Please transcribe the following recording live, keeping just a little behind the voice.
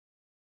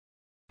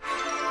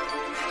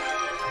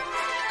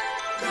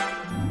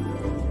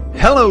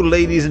Hello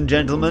ladies and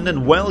gentlemen,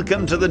 and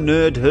welcome to the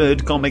Nerd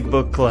Herd Comic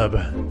Book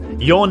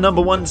Club, your number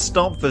one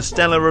stop for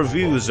stellar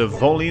reviews of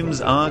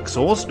volumes, arcs,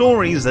 or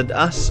stories that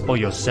us or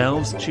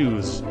yourselves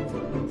choose.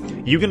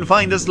 You can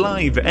find us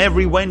live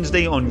every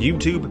Wednesday on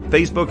YouTube,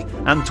 Facebook,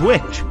 and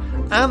Twitch,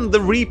 and the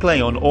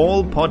replay on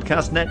all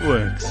podcast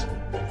networks.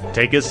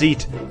 Take a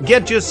seat,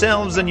 get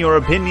yourselves and your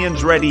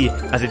opinions ready,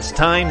 as it's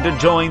time to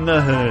join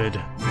the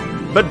herd.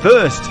 But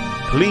first,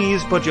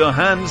 please put your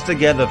hands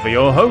together for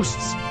your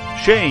hosts,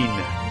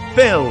 Shane,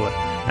 Phil,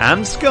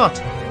 and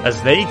Scott,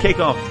 as they kick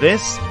off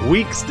this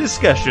week's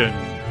discussion.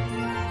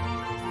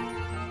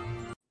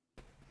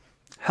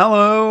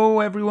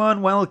 Hello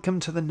everyone, welcome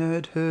to the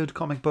Nerd Herd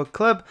Comic Book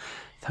Club.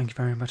 Thank you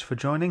very much for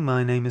joining.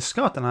 My name is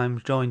Scott and I'm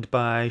joined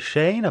by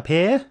Shane up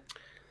here.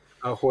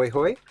 Ahoy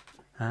hoy.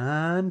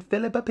 And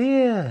Philip up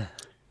here.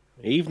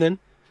 Evening.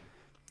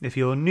 If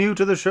you're new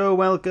to the show,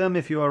 welcome.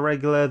 If you are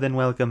regular, then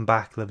welcome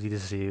back. Lovely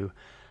to see you.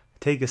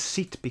 Take a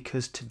seat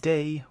because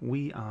today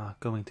we are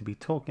going to be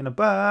talking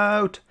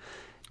about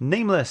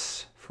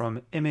Nameless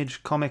from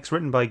Image Comics,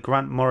 written by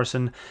Grant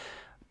Morrison,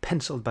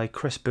 penciled by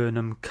Chris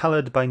Burnham,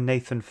 coloured by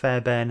Nathan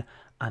Fairbairn,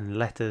 and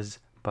letters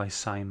by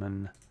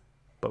Simon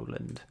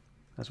Boland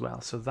as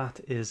well. So that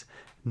is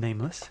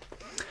Nameless.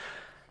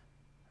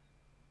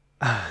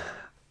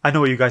 I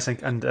know what you guys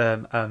think, and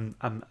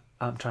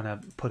I'm trying to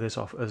put this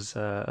off as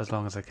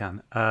long as I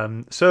can.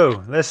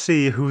 So let's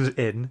see who's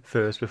in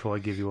first before I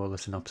give you all the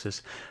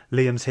synopsis.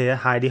 Liam's here.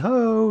 Heidi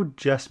ho,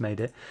 just made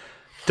it.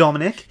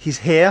 Dominic, he's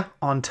here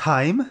on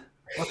time.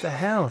 What the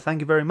hell?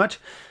 Thank you very much.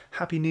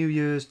 Happy New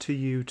Year's to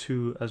you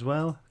too as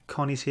well.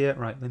 Connie's here.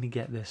 Right, let me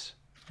get this.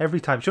 Every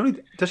time.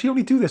 Does she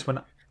only do this when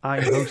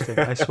I'm hosting?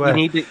 I swear. You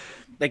need to,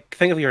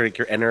 think of your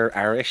inner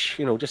Irish.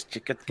 Just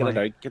get it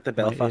out. Get the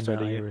Belfast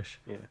out of you. Irish.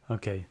 Yeah.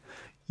 Okay.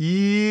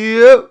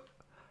 Yep.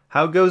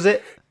 How goes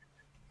it?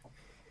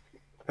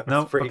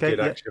 That's pretty good,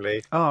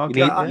 actually. Oh,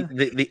 okay.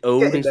 The O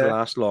needs to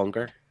last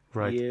longer.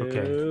 Right,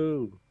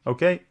 okay.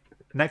 Okay,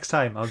 next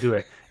time I'll do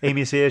it.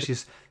 Amy's here,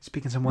 she's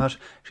speaking some Welsh.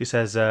 She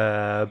says,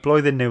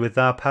 Blwyddyn newydd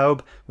dda pawb,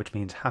 which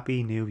means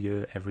Happy New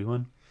Year,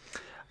 everyone.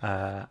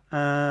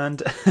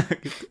 And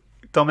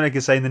Dominic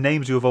is saying the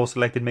names you have all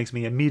selected makes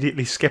me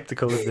immediately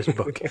sceptical of this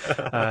book.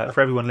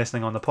 For everyone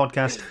listening on the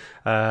podcast,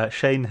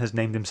 Shane has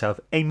named himself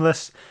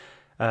Aimless.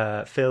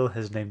 Phil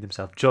has named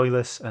himself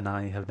Joyless, and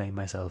I have named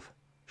myself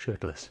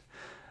Shirtless.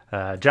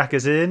 Jack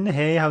is in.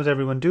 Hey, how's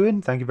everyone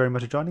doing? Thank you very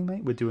much for joining,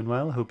 mate. We're doing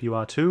well. Hope you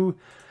are too.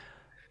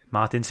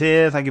 Martin's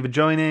here. Thank you for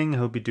joining.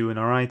 Hope you're doing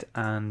all right.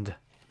 And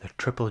the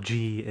Triple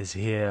G is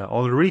here.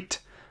 Ulrich,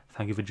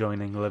 thank you for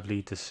joining.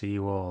 Lovely to see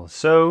you all.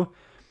 So,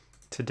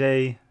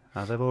 today,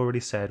 as I've already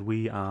said,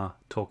 we are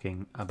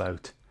talking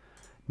about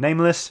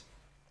Nameless.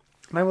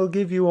 And I will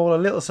give you all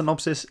a little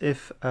synopsis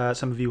if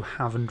some of you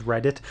haven't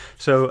read it.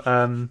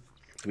 So,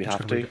 we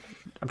have to.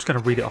 I'm just going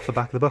to read it off the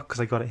back of the book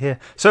because I got it here.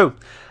 So,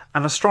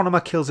 an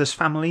astronomer kills his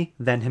family,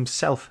 then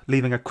himself,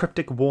 leaving a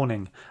cryptic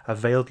warning. A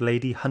veiled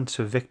lady hunts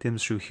her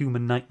victims through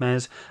human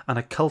nightmares, and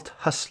a cult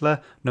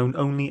hustler, known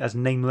only as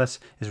Nameless,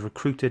 is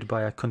recruited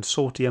by a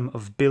consortium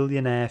of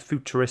billionaire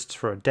futurists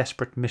for a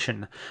desperate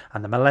mission,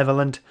 and the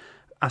malevolent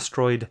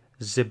asteroid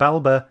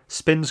Xibalba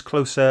spins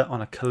closer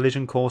on a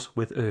collision course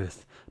with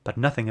Earth. But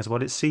nothing is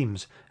what it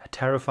seems. A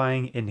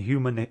terrifying,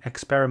 inhuman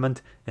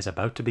experiment is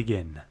about to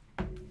begin.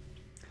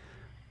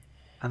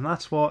 And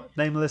that's what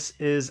Nameless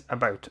is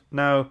about.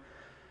 Now,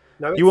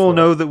 you all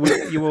know that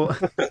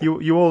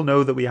you all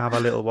know that we have a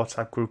little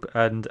WhatsApp group,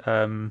 and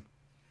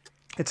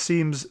it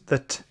seems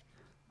that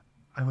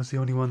I was the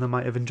only one that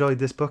might have enjoyed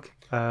this book.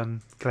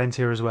 Glenn's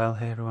here as well.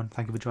 Hey everyone,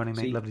 thank you for joining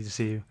me. Lovely to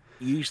see you.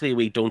 Usually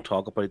we don't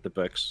talk about the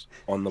books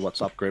on the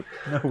WhatsApp group.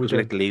 No, we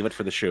like to leave it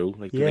for the show.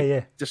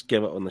 Just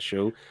give it on the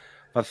show.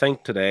 But I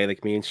think today,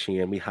 me and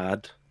Shane, we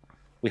had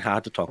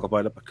to talk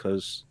about it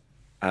because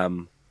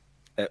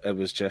this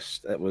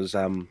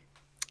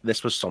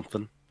was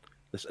something.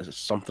 This is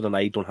something, and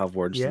I don't have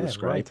words to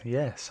describe. Right.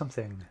 Yeah,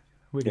 something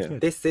really good.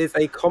 This is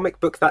a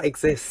comic book that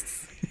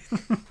exists.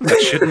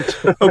 It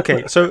shouldn't.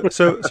 Okay, so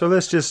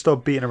let's just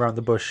stop beating around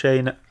the bush.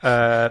 Shane,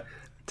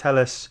 tell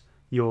us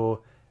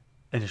your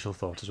initial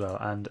thoughts as well,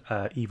 and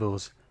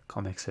Evil's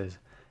Comics says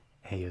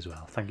hey as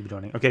well. Thank you for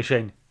joining. Okay,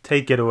 Shane,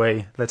 take it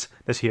away. Let's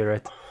hear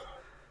it.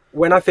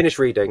 When I finished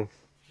reading,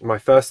 my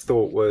first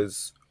thought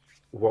was,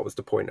 what was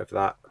the point of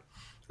that?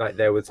 Like,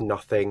 there was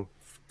nothing.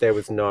 There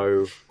was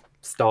no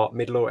start,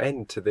 middle, or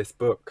end to this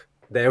book.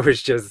 There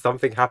was just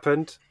something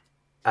happened,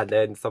 and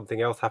then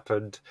something else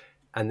happened,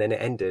 and then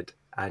it ended.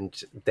 And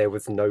there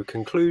was no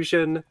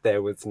conclusion.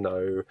 There was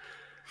no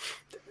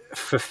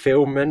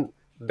fulfillment.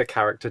 The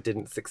character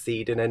didn't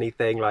succeed in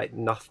anything. Like,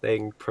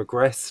 nothing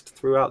progressed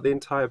throughout the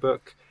entire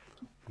book.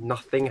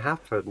 Nothing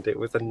happened. It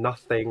was a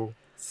nothing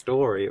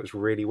story. It was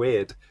really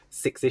weird.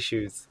 6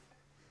 issues.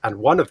 And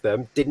one of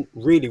them didn't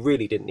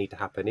need to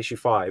happen. Issue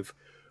 5,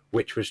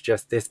 which was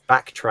just this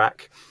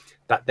backtrack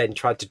that then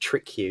tried to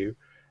trick you,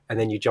 and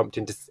then you jumped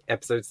into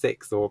episode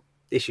 6 or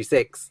issue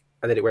 6,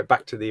 and then it went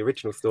back to the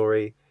original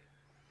story.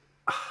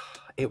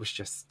 It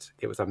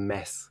was a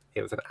mess.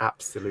 It was an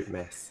absolute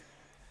mess.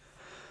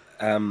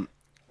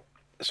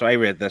 So I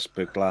read this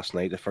book last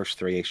night, the first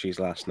 3 issues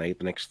last night,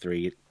 the next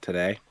 3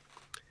 today,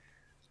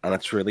 and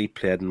it's really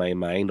played in my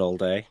mind all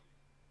day.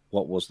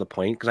 What was the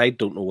point? Because I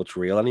don't know what's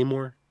real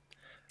anymore.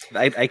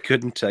 I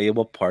couldn't tell you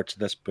what parts of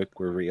this book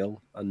were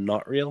real and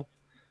not real.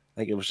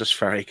 Like, it was just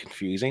very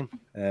confusing.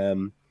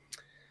 And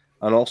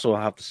also,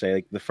 I have to say,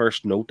 like, the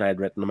first note I had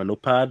written on my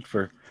notepad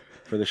for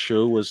the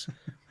show was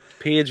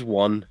page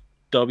 1,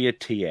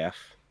 WTF.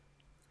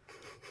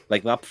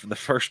 Like, that, the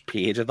first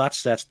page, and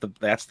that's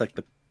like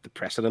the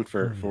precedent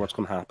for what's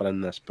going to happen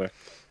in this book.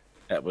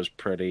 It was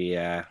pretty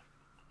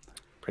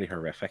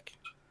horrific.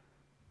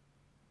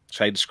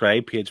 Should I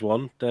describe page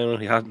 1?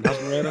 He hasn't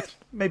read it.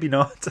 Maybe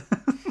not.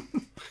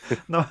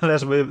 No,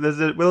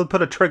 we'll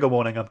put a trigger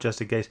warning up just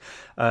in case.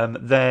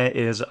 There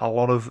is a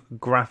lot of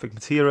graphic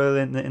material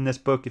in this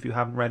book if you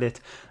haven't read it,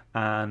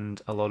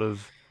 and a lot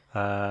of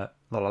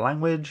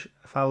language,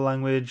 foul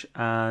language,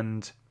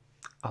 and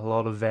a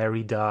lot of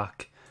very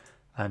dark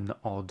and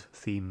odd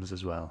themes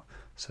as well.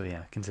 So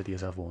yeah, consider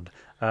yourself warned.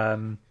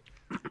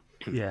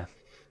 Yeah,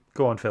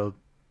 go on, Phil.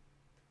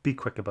 Be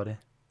quick about it.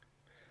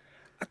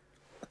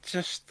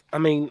 I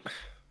mean,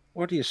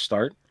 where do you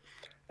start?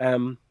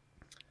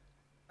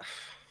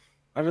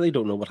 I really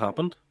don't know what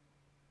happened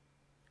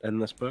in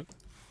this book.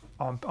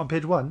 On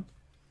page 1?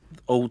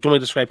 Oh, do you want me to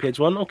describe page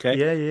 1? Okay.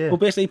 Yeah. Well,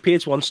 basically,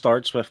 page 1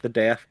 starts with the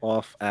death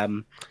of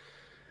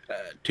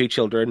 2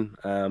 children,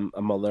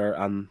 a mother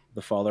and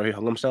the father who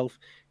hung himself.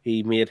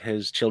 He made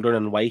his children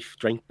and wife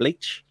drink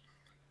bleach,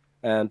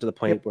 and to the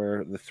point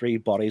where the 3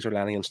 bodies are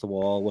lying against the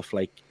wall with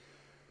like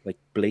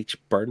bleach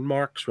burn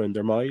marks around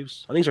their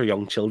mouths. And these are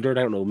young children.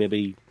 I don't know,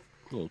 maybe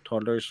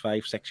toddlers,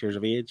 5, 6 years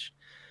of age.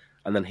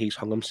 And then he's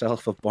hung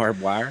himself with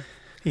barbed wire.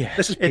 Yeah,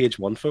 this is page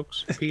 1,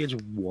 folks. Page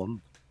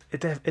 1.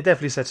 It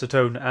definitely sets a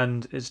tone,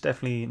 and it's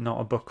definitely not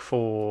a book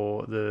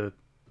for the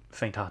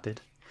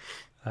faint-hearted.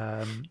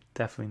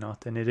 Definitely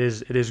not, and it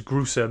is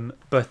gruesome.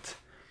 But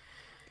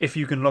if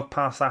you can look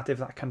past that, if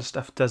that kind of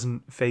stuff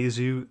doesn't faze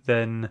you,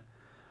 then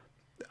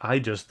I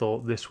just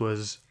thought this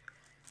was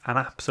an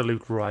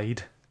absolute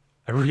ride.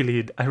 I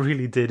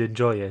really did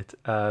enjoy it.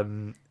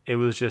 It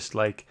was just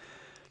like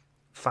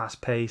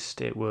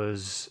fast-paced. It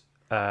was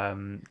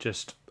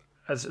just,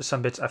 as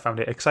some bits I found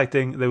it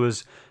exciting. There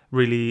was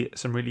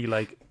some really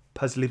like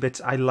puzzly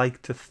bits. I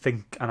like to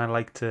think and I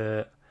like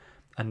to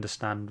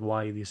understand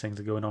why these things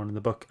are going on in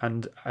the book.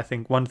 And I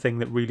think one thing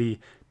that really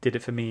did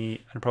it for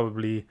me, and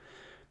probably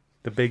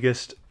the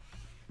biggest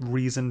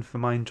reason for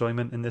my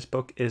enjoyment in this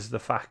book, is the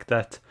fact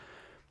that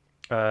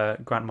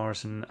Grant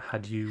Morrison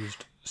had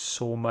used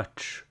so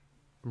much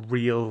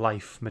real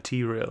life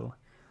material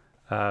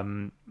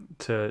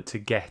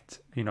to get,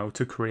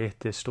 to create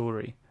this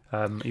story.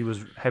 He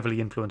was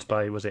heavily influenced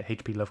by, was it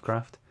H.P.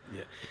 Lovecraft?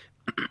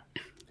 Yeah.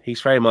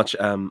 He's very much.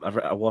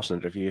 I watched an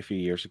interview a few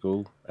years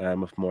ago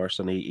with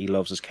Morrison. He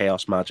loves his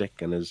chaos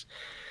magic and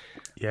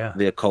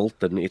the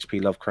occult and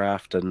H.P.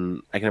 Lovecraft,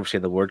 and I can never say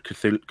the word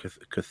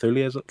Cthulhu,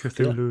 is it?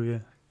 Cthulhu, yeah.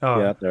 Oh,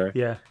 yeah, there.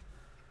 Yeah.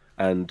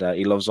 And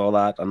he loves all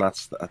that, and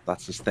that's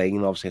his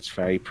thing. Obviously, it's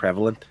very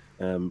prevalent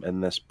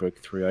in this book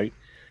throughout.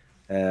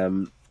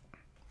 And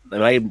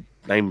I'm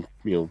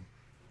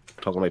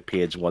talking about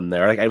page 1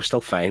 there. Like, I was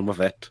still fine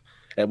with it.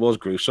 It was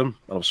gruesome,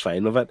 and I was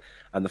fine with it.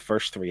 And the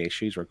first 3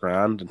 issues were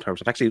grand in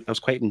terms of, actually, I was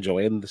quite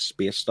enjoying the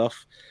space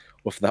stuff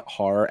with that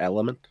horror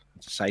element.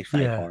 It's a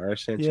sci-fi horror,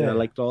 essentially. Yeah. I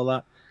liked all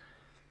that.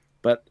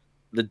 But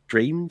the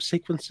dream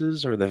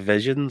sequences or the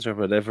visions or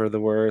whatever they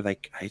were,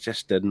 like, I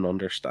just didn't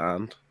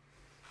understand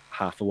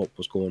half of what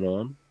was going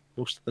on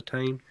most of the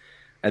time.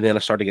 And then I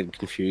started getting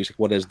confused. Like,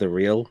 what is the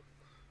real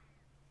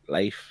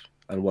life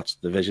and what's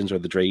the visions or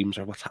the dreams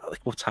or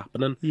what's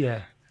happening?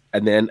 Yeah.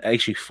 And then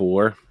issue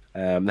 4,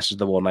 this is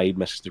the one I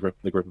missed the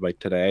group about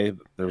today.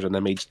 There was an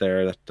image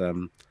there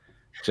that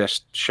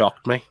just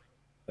shocked me,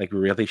 like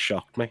really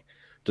shocked me,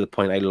 to the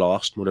point I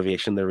lost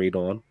motivation to read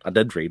on. I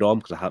did read on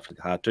because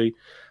I had to,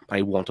 but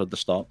I wanted to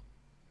stop.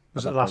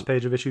 Was it the last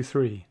page of issue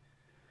 3?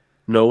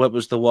 No, it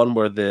was the one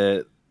where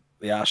the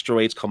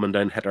asteroids coming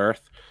down hit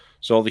Earth,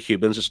 so all the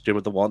humans just doing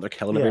what they want. They're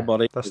killing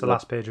everybody. That's the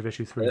last page of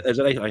issue 3. Is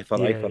it? I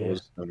thought it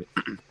was.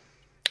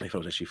 I thought it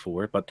was issue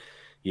 4, but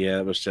yeah,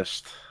 it was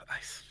just.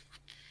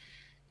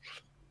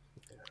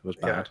 It was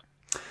bad.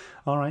 Yeah.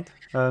 All right.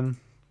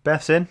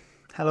 Beth's in.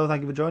 Hello,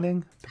 thank you for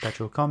joining.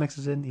 Perpetual Comics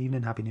is in.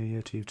 Evening, Happy New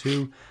Year to you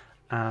too.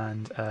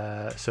 And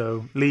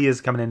so Lee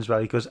is coming in as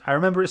well, because I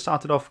remember it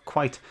started off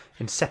quite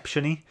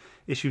Inception-y.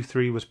 Issue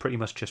 3 was pretty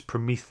much just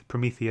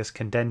Prometheus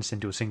condensed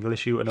into a single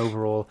issue, and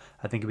overall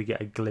I think we get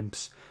a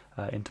glimpse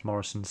into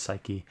Morrison's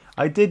psyche.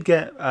 I did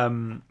get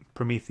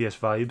Prometheus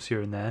vibes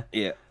here and there.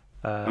 Yeah.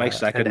 My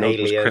second note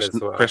was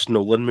Chris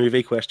Nolan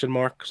movie, question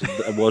mark.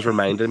 It was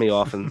reminding me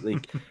of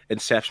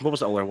Inception. What was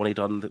the other one he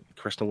done, the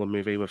Chris Nolan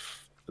movie with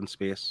in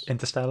space?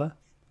 Interstellar.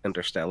 I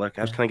was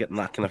kind of getting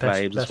that kind of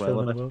vibes as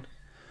well.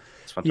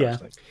 It's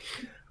fantastic.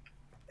 Yeah.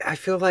 I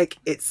feel like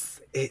it's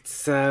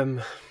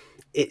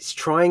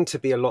trying to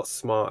be a lot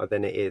smarter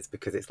than it is,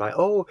 because it's like,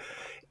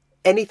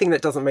 anything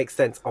that doesn't make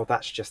sense, oh,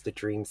 that's just a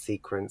dream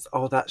sequence.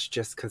 Oh, that's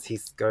just because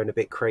he's going a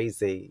bit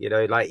crazy. You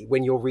know, like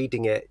when you're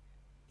reading it,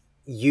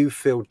 you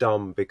feel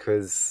dumb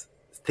because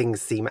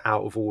things seem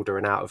out of order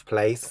and out of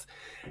place.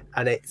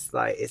 And it's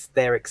like, it's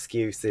their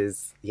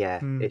excuses. Yeah,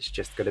 it's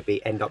just going to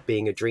end up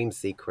being a dream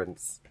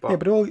sequence. But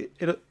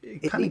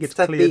it kind of gets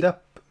cleared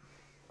up.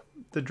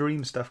 The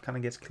dream stuff kind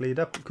of gets cleared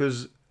up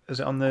because it was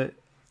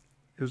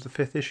the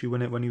 5th issue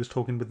when he was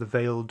talking with the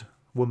veiled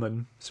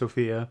woman,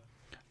 Sophia.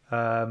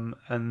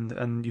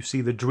 And you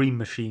see the dream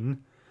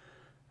machine,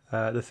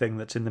 the thing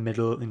that's in the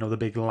middle, the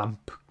big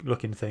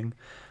lamp-looking thing,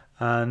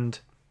 and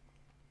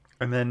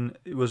then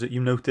you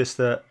notice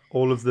that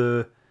all of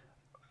the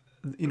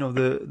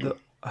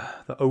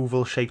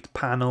oval-shaped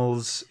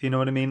panels, you know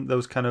what I mean?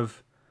 Those kind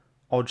of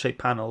odd-shaped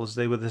panels,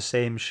 they were the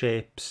same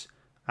shapes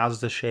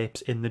as the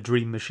shapes in the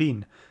dream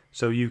machine.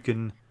 So you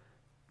can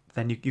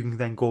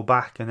then go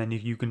back and then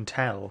you can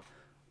tell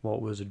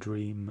what was a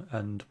dream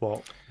and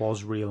what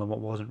was real and what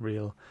wasn't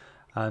real.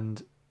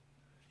 And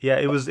yeah,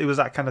 it was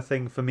that kind of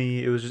thing for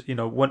me. It was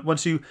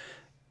just,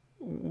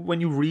 when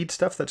you read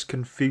stuff that's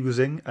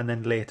confusing and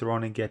then later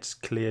on it gets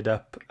cleared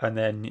up and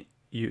then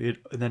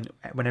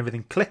when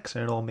everything clicks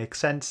and it all makes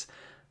sense,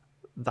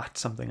 that's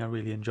something I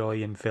really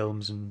enjoy in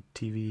films and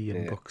TV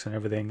and books and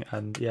everything.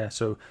 And yeah,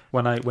 so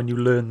when you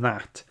learn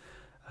that,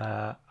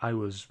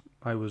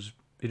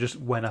 it just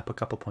went up a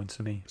couple points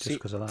for me just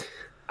because of that.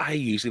 I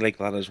usually like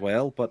that as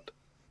well, but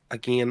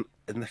again,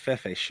 in the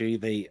 5th issue,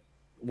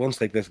 once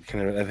this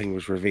kind of everything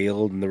was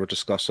revealed and they were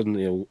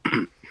discussing,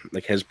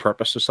 like his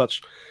purpose as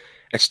such,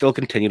 it still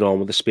continued on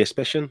with the space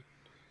mission,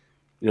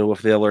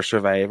 with the other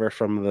survivor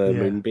from the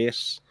moon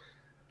base,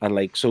 and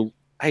this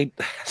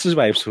is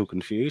why I'm so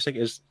confused. Like,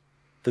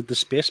 did the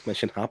space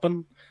mission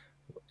happen?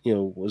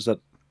 Was that,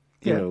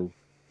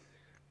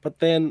 but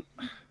then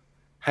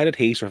how did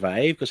he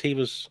survive? Because he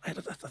was, I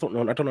don't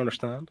know, I don't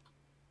understand.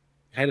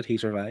 How did he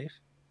survive?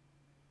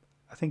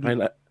 I think he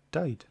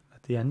died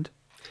at the end.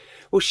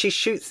 Well, she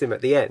shoots him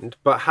at the end,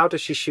 but how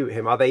does she shoot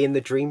him? Are they in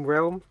the dream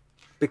realm?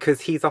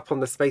 Because he's up on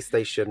the space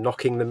station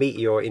knocking the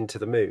meteor into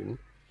the moon.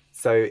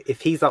 So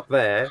if he's up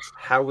there,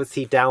 how was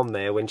he down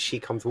there when she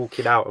comes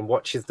walking out and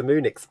watches the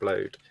moon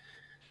explode?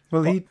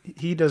 Well,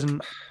 he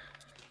doesn't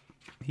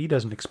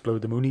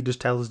explode the moon. He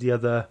just tells the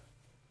other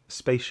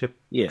spaceship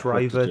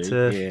driver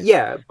to...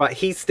 Yeah, but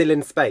he's still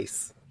in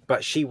space.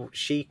 But she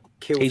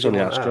kills him. He's on the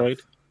asteroid.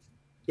 Earth.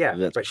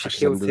 Yeah, but she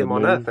kills him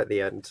on Earth at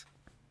the end.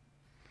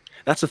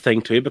 That's the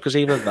thing too, because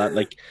even at that,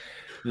 like,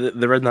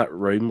 they're in that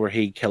room where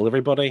he killed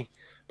everybody,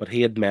 but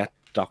he had met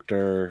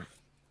Dr.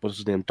 What's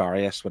his name,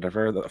 Darius,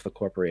 whatever, of the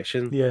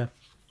corporation. Yeah.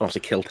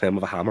 Obviously killed him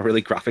with a hammer,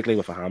 really graphically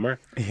with a hammer.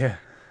 Yeah.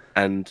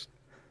 And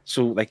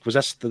so, like, did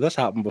this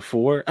happen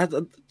before? I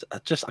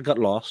got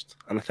lost,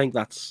 and I think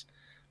that's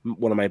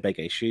one of my big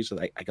issues.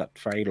 That I got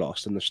very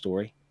lost in the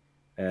story.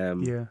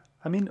 Yeah.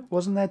 I mean,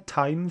 wasn't there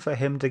time for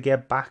him to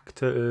get back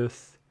to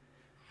Earth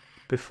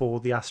before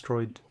the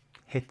asteroid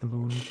hit the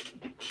moon?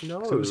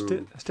 No. So it was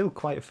still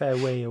quite a fair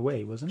way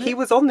away, wasn't it? He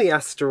was on the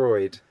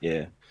asteroid.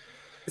 Yeah.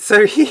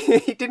 So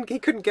he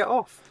couldn't get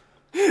off.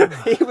 He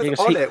was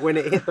on it when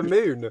it hit the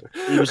moon.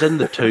 He was in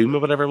the tomb or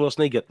whatever,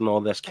 wasn't he? Getting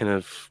all this kind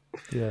of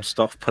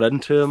stuff put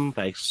into him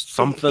by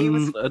something.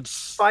 He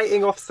was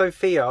fighting off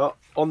Sophia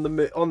on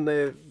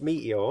the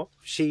meteor.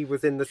 She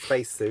was in the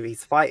spacesuit.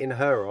 He's fighting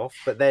her off,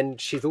 but then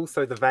she's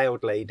also the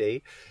veiled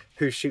lady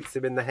who shoots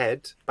him in the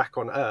head back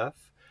on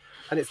Earth.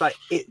 And it's like,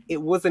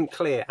 it wasn't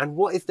clear. And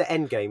what is the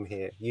end game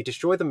here? You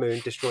destroy the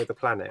moon, destroy the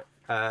planet.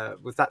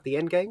 Was that the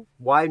end game?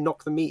 Why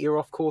knock the meteor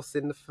off course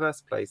in the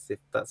first place if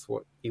that's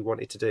what you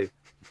wanted to do?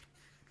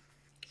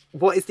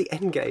 What is the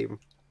end game?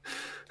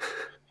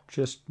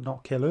 Just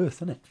not kill Earth,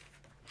 isn't it?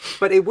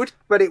 But it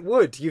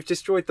would. You've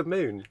destroyed the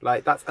moon.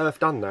 Like, that's Earth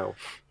done now.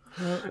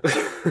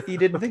 He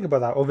didn't think about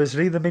that,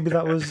 obviously. Then maybe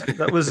that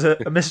was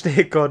a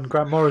mistake on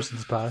Grant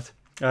Morrison's part.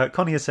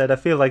 Connie has said, I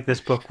feel like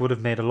this book would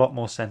have made a lot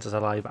more sense as a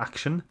live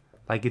action.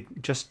 Like,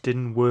 it just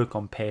didn't work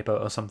on paper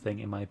or something,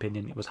 in my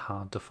opinion. It was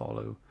hard to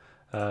follow.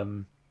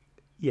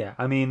 Yeah,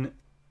 I mean,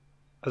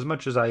 as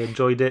much as I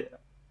enjoyed it,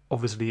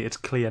 obviously it's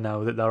clear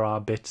now that there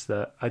are bits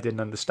that I didn't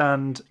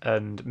understand,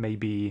 and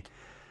maybe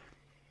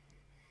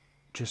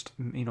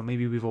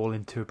maybe we've all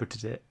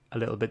interpreted it a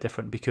little bit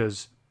different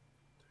because,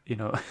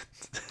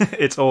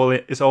 it's all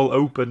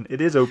open.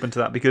 It is open to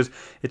that because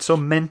it's so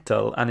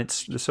mental and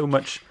there's so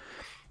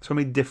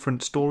many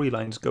different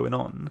storylines going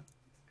on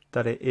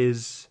that it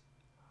is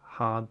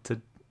hard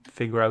to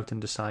figure out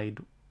and decide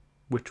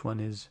which one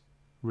is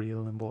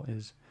real and what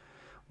is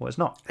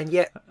not. And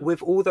yet,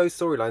 with all those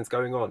storylines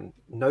going on,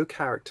 no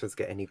characters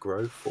get any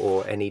growth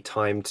or any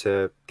time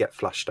to get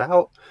flushed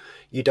out.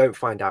 You don't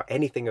find out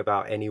anything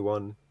about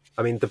anyone.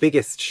 I mean, the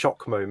biggest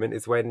shock moment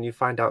is when you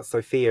find out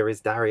Sophia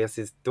is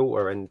Darius's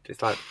daughter, and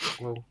it's like,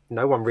 well,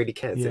 no one really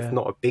cares. Yeah. It's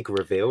not a big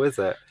reveal, is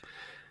it?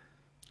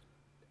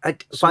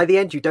 By the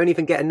end, you don't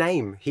even get a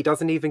name. He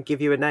doesn't even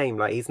give you a name.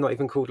 Like, he's not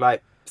even called,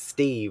 like,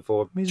 Steve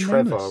or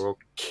Trevor nameless. Or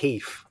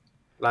Keith.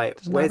 Like,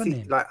 where's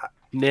he? Like,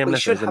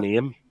 Nameless is a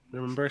name,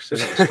 remember? So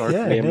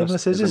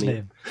Nameless is his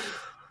name.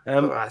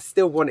 I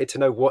still wanted to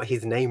know what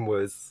his name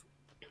was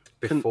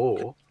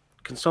before.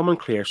 Can someone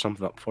clear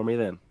something up for me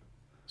then?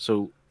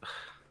 So,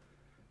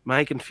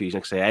 my confusion,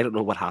 like I say, I don't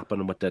know what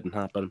happened and what didn't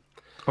happen.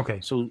 Okay.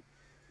 So,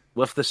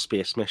 with the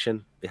space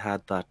mission, they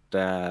had that,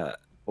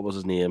 what was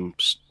his name?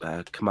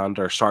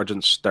 Commander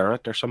Sergeant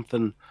Stirrett or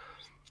something.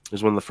 He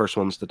was one of the first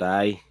ones to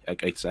die,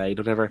 like outside,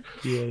 whatever.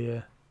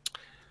 Yeah.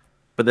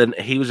 But then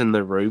he was in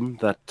the room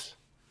that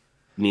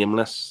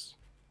Nameless.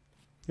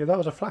 Yeah, that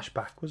was a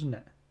flashback, wasn't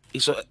it?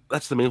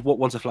 That's the main. What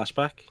one's a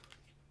flashback?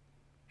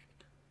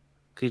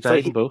 He So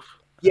died in both.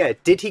 Yeah,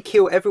 did he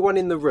kill everyone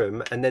in the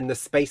room and then the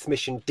space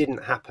mission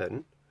didn't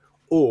happen?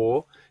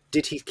 Or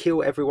did he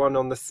kill everyone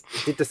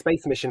did the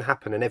space mission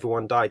happen and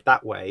everyone died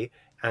that way?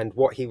 And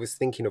what he was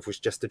thinking of was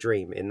just a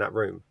dream in that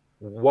room?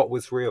 What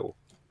was real?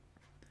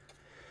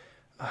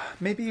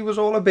 Maybe it was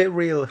all a bit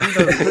real.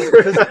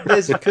 Who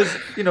knows? Because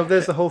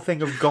there's the whole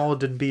thing of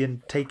God and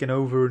being taken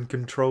over and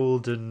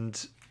controlled, and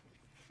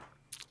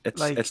it's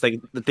like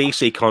the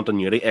DC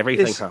continuity.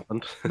 Everything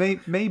happened.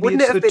 Maybe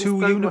Wouldn't it's it have the been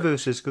two so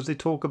universes, because they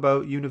talk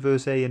about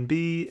universe A and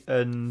B,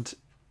 and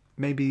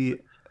maybe.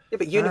 Yeah,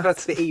 but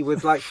Universe B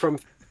was like from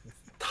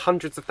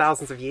hundreds of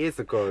thousands of years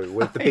ago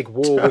with the big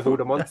war with all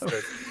the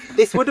monsters.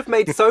 This would have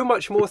made so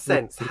much more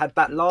sense had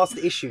that last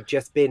issue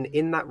just been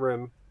in that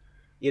room.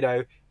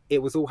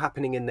 It was all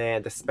happening in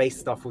there. The space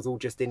stuff was all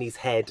just in his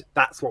head.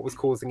 That's what was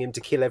causing him to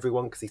kill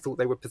everyone because he thought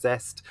they were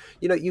possessed.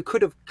 You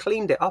could have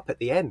cleaned it up at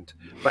the end,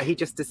 but he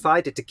just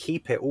decided to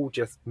keep it all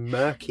just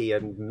murky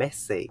and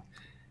messy.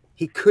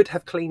 He could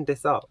have cleaned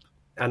this up,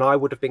 and I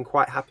would have been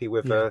quite happy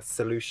with a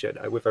solution,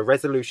 with a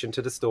resolution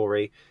to the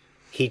story.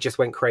 He just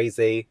went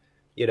crazy,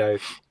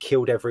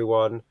 killed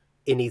everyone.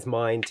 In his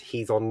mind,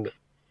 he's on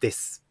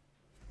this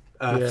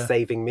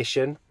Earth-saving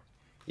mission,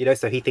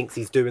 so he thinks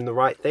he's doing the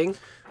right thing.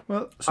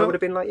 Well, I would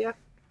have been like, yeah.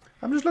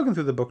 I'm just looking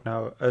through the book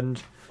now,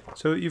 and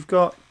so you've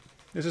got,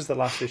 this is the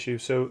last issue,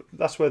 so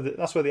that's where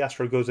the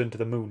asteroid goes into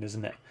the moon,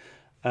 isn't it?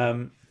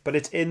 But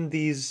it's in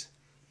these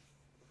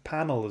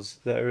panels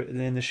that are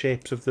in the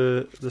shapes of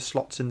the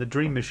slots in the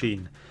dream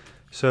machine.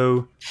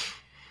 So,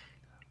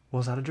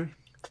 was that a dream?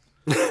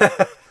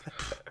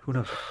 Who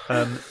knows?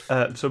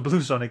 So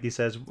Blue Sonic, he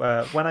says,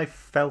 when I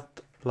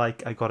felt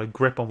like I got a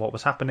grip on what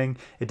was happening,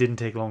 it didn't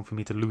take long for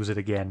me to lose it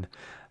again.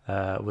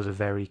 Was a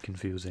very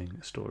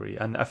confusing story,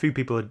 and a few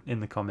people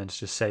in the comments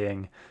just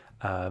saying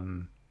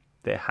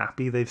they're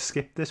happy they've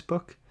skipped this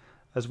book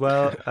as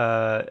well.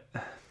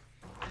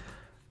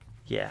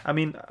 Yeah, I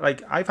mean,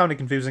 like, I found it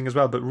confusing as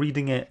well, but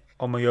reading it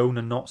on my own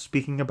and not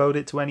speaking about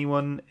it to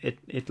anyone,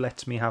 it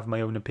lets me have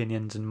my own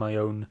opinions and my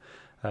own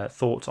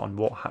thoughts on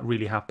what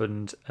really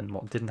happened and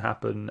what didn't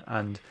happen,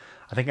 and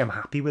I think I'm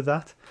happy with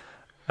that.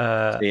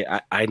 See,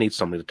 I need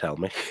somebody to tell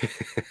me.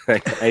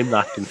 I'm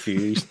not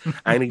confused.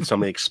 I need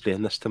somebody to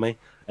explain this to me.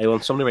 I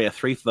want somebody to write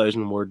a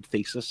 3,000-word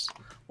thesis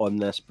on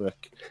this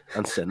book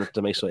and send it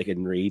to me so I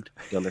can read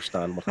to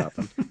understand what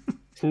happened.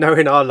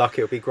 Knowing our luck,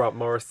 it'll be Grant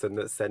Morrison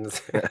that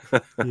sends it.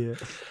 Yeah.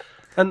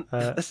 And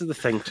this is the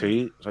thing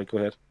too. Sorry, go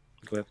ahead.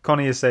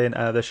 Connie is saying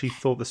that she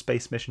thought the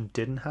space mission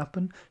didn't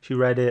happen. She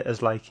read it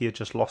as like he had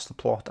just lost the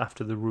plot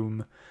after the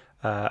room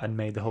and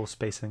made the whole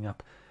space thing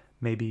up.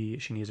 Maybe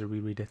she needs to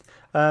reread it.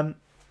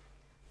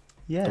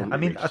 Yeah, I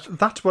mean,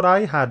 that's what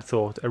I had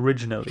thought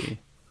originally.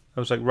 I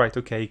was like, right,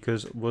 okay,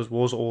 because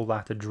was all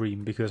that a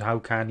dream? Because how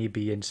can he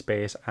be in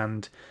space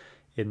and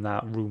in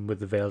that room with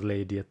the veiled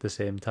lady at the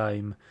same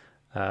time?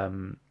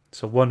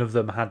 So one of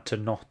them had to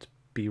not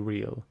be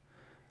real.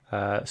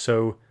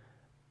 So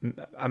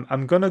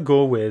I'm gonna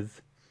go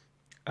with.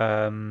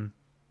 Sorry,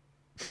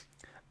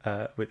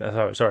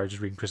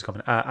 just reading Chris'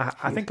 comment.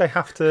 I think I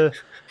have to.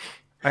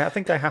 I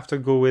think I have to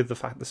go with the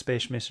fact the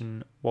space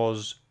mission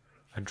was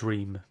a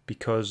dream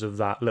because of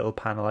that little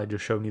panel I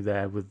just shown you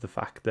there, with the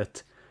fact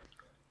that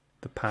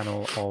the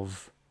panel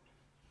of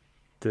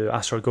the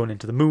asteroid going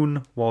into the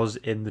moon was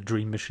in the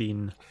dream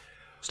machine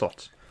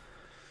slots.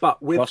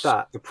 But with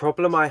that, the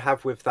problem I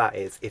have with that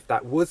is, if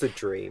that was a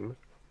dream,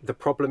 the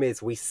problem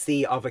is we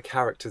see other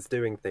characters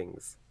doing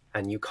things,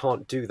 and you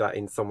can't do that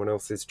in someone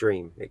else's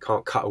dream. It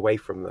can't cut away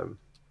from them.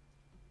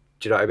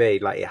 Do you know what I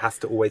mean? Like, it has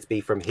to always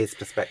be from his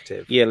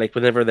perspective. Yeah, like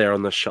whenever they're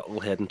on the shuttle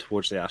heading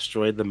towards the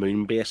asteroid, the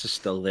moon base is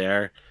still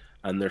there,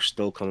 and they're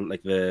still coming.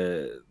 Like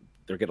they're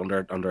getting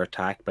under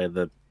attack by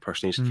the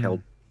person who's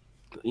killed.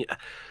 Yeah,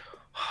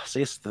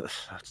 see, that's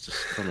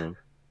just I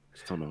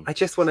don't know. I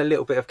just want a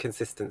little bit of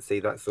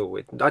consistency. That's all.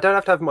 I don't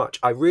have to have much.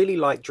 I really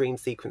like dream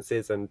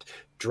sequences and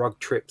drug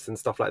trips and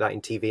stuff like that in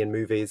TV and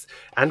movies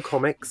and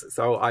comics.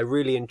 So I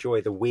really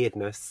enjoy the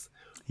weirdness.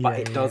 But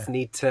it does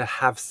need to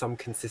have some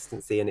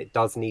consistency, and it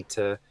does need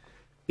to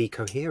be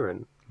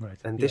coherent. Right.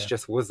 And this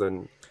just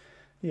wasn't.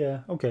 Yeah,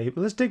 okay.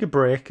 Well, let's take a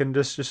break and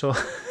just so,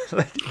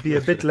 be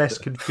a bit less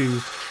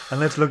confused, and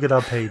let's look at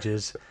our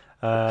pages.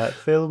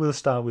 Phil, we'll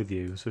start with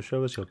you. So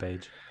show us your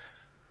page.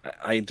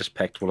 I just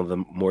picked one of the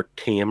more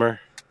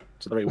tamer,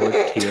 is that the right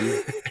word,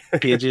 tame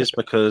pages,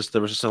 because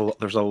there's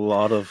a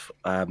lot of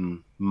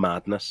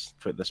madness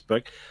throughout this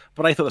book.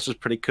 But I thought this was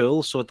pretty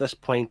cool. So at this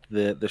point,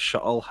 the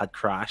shuttle had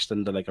crashed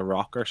into like a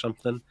rock or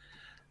something,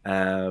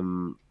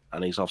 and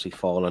he's obviously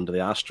fallen into the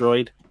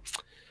asteroid.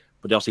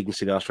 But also you can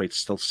see the asteroid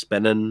still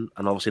spinning,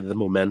 and obviously the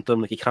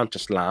momentum. Like he can't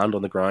just land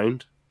on the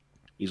ground.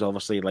 He's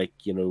obviously like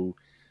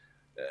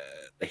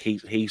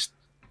he's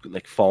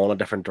like falling a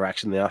different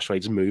direction. The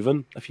asteroid's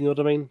moving, if you know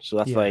what I mean. So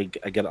that's like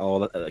I get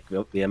all like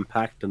the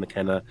impact and the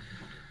kind of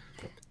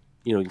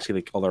you can see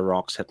like other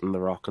rocks hitting the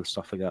rock and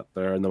stuff like that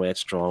there, and the way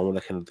it's drawn with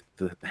the kind of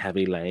the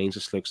heavy lines.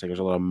 Just looks like there's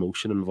a lot of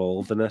motion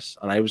involved in this.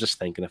 And I was just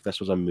thinking if this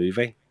was a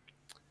movie,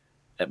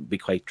 it'd be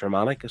quite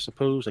dramatic, I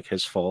suppose, like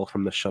his fall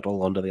from the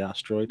shuttle onto the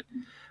asteroid.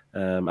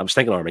 I was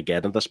thinking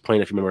Armageddon at this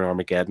point. If you remember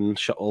Armageddon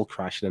shuttle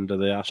crashing into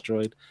the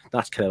asteroid,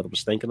 that's kind of what I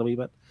was thinking a wee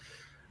bit.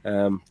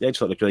 I just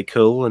thought it looked really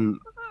cool, and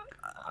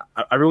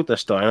I wrote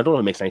this down. I don't know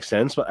if it makes any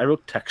sense, but I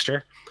wrote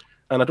texture,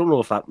 and I don't know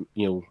if that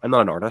I'm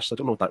not an artist. I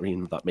don't know what that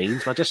means. But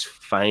I just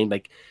find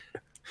like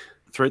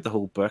throughout the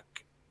whole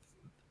book,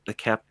 they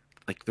kept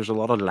like there's a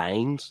lot of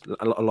lines,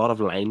 a lot of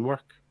line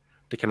work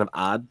to kind of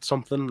add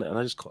something, and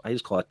I just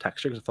call it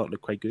texture because I thought it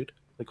looked quite good,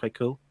 looked quite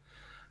cool,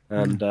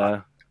 and.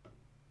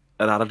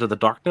 It added to the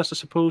darkness, I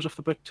suppose, of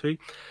the book too.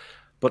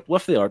 But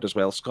with the art as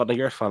well, Scott, now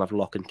you're a fan of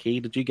Lock and Key.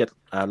 Did you get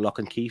Lock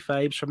and Key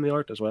vibes from the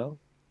art as well?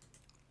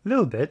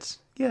 Little bits,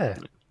 yeah.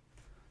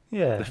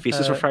 The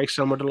faces were very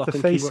similar to Lock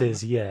and Key. The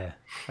faces, yeah.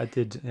 I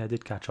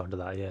did catch on to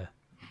that, yeah.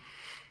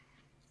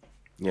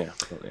 Yeah.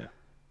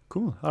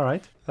 Cool. All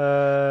right.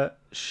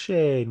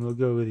 Shane, we'll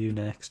go with you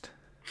next.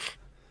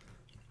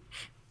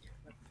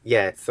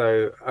 Yeah,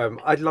 so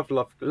I love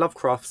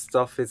Lovecraft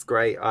stuff is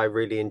great. I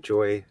really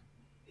enjoy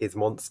his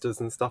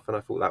monsters and stuff, and I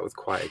thought that was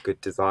quite a good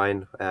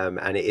design.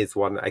 And it is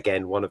one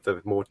of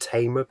the more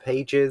tamer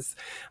pages.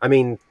 I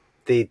mean,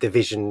 the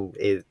vision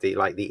is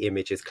the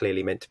image is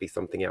clearly meant to be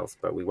something else,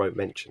 but we won't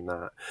mention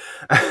that.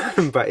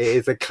 But it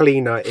is a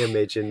cleaner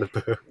image in the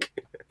book.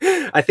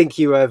 I think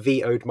you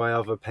vetoed my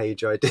other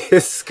page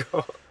idea,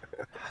 Scott.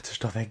 I just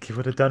don't think he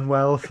would have done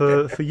well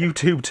for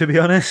YouTube, to be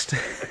honest.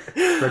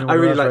 I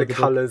really like the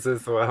colours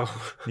as well.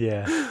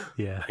 Yeah.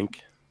 I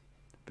think.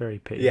 Very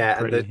pretty.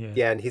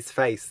 And his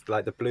face,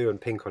 like the blue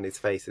and pink on his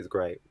face, is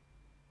great.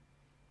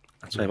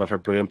 That's why I have her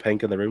blue and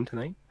pink in the room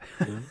tonight.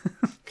 Yeah.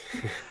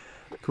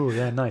 Cool,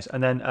 yeah, nice.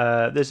 And then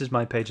this is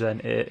my page. Then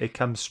it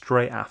comes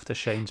straight after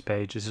Shane's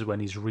page. This is when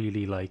he's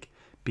really like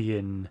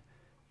being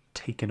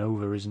taken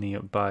over, isn't he,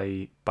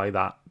 by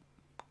that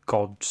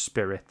god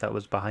spirit that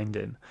was behind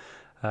him.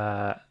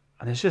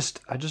 And it's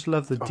just, I just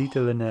love the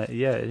detail in it.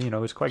 Yeah,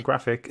 it's quite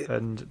graphic,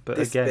 but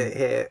this again. Bit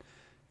here.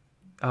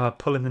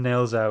 Pulling the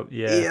nails out,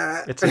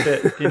 yeah. It's a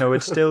bit,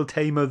 it's still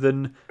tamer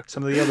than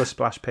some of the other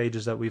splash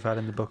pages that we've had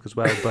in the book as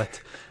well.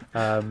 But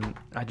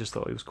I just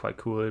thought it was quite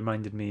cool. It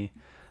reminded me,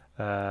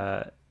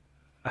 I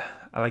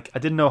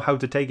didn't know how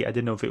to take it. I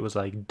didn't know if it was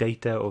like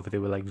data or if they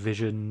were like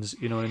visions.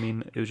 You know what I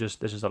mean? It was just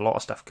there's just a lot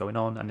of stuff going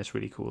on, and it's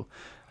really cool.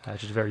 It's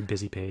just a very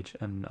busy page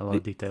and a lot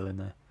of detail in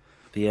there.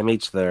 The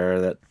image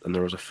there and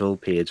there was a full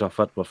page of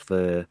it with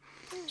the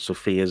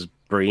Sophia's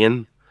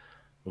brain,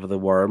 with the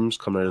worms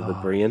coming out of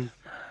the brain.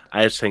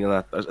 I was thinking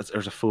that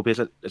there's a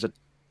phobia. Is it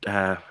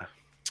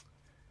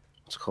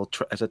what's it called?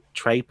 Is it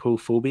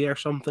trypophobia or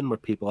something, where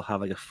people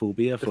have like a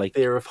phobia of like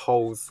fear of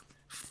holes?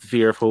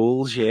 Fear of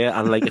holes, yeah.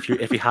 And like if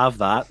you have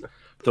that,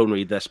 don't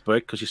read this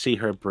book because you see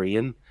her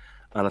brain,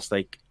 and it's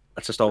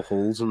just all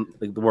holes and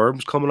like the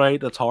worms coming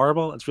out. It's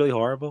horrible. It's really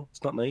horrible.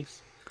 It's not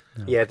nice.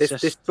 No. Yeah,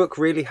 this book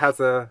really has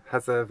a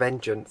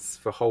vengeance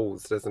for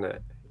holes, doesn't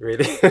it?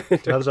 Really,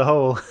 loves a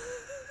hole.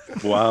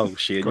 Wow,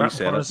 Shane, you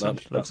said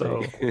it. That's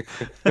all.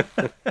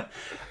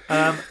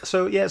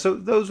 So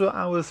those were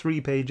our 3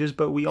 pages,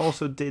 but we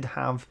also did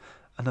have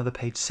another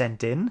page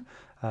sent in.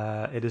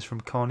 It is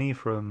from Connie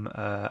from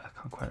I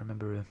can't quite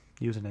remember her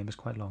username. It's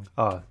quite long.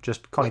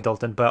 Just Connie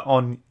Dalton, but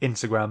on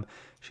Instagram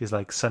she's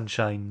like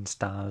sunshine,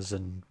 stars,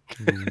 and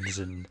moons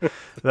and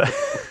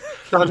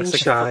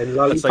sunshine,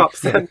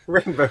 lollipops, and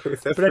rainbows.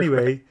 But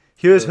anyway,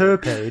 here's her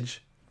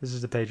page. This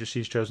is the page that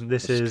she's chosen.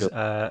 This is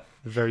the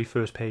very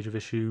first page of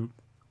issue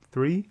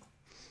 3,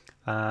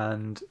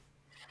 and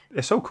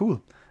it's so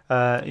cool.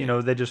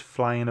 They're just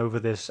flying over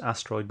this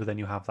asteroid, but then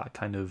you have that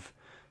kind of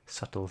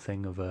subtle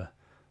thing of a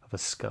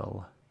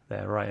skull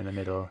there right in the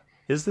middle.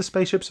 Is the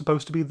spaceship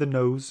supposed to be the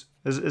nose?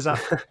 Is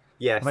that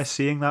yes? Am I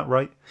seeing that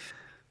right?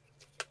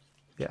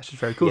 Yeah, it's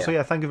just very cool. Yeah. So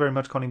yeah, thank you very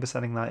much, Connie, for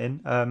sending that in.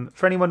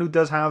 For anyone who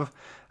does have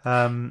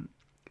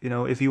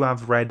if you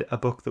have read a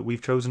book that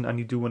we've chosen and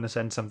you do want to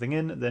send something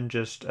in, then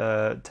just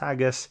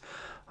tag us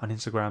on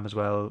Instagram as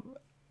well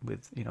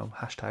with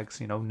hashtags,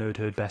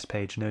 Nerdherd best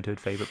page, Nerdherd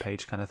favorite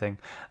page kind of thing,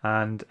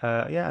 and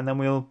and then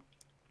we'll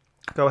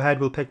go ahead,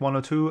 we'll pick 1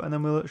 or 2 and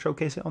then we'll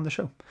showcase it on the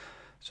show.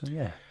 So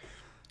yeah.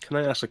 Can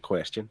I ask a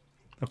question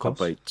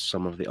about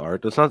some of the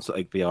art? It's not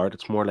like the art,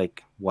 it's more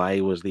like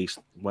why were these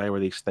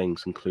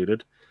things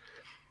included?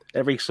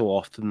 Every so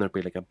often there'd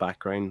be like a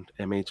background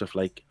image of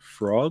like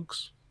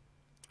frogs.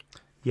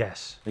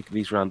 Yes. Like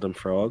these random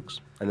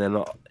frogs, and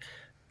then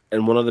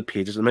in one of the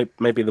pages, it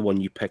might be the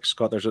one you picked,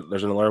 Scott. There's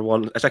another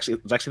one. It's actually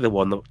the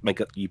one that might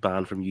get you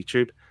banned from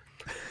YouTube,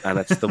 and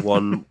it's the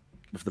one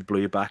with the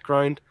blue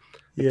background.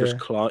 Like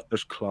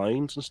there's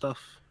clowns and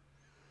stuff.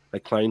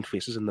 like clown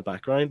faces in the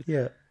background.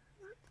 Yeah.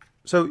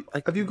 So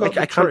Like, have you got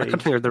the I can't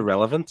trade? figure the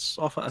relevance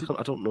of it.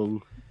 I don't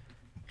know.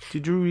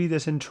 Did you read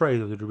this in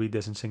trade or did you read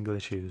this in single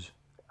issues?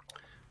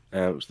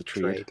 It was the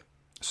trade.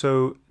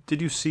 So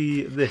did you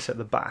see this at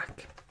the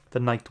back? The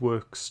night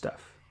work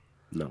stuff?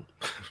 No.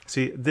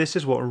 See, this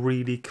is what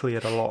really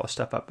cleared a lot of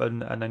stuff up.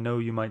 And I know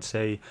you might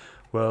say,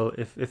 well,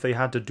 if they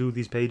had to do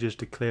these pages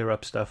to clear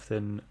up stuff,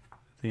 then,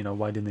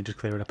 why didn't they just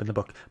clear it up in the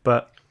book?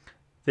 But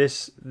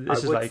this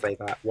is would like... say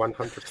that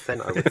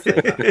 100%. I would say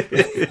that.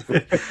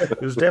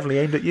 It was definitely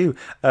aimed at you.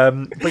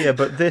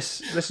 But this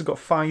has got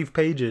 5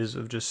 pages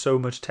of just so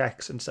much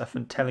text and stuff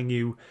and telling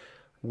you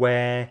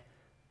where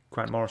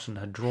Grant Morrison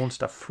had drawn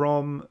stuff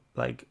from,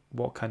 like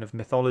what kind of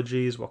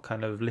mythologies, what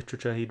kind of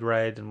literature he'd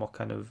read, and what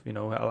kind of,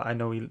 I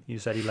know you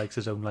said he likes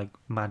his own like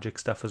magic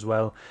stuff as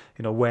well,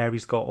 where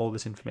he's got all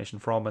this information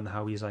from and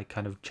how he's like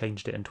kind of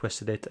changed it and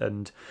twisted it.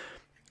 And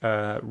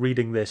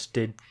reading this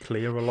did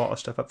clear a lot of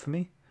stuff up for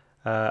me.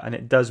 And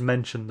it does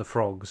mention the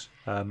frogs.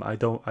 I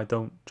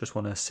don't just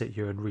want to sit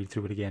here and read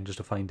through it again just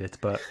to find it,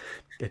 but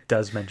it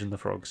does mention the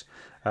frogs.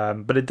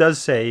 But it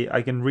does say,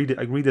 I can read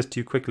this to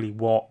you quickly,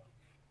 what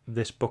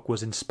this book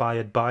was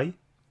inspired by.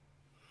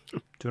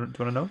 Do you want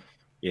to know?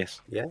 Yes.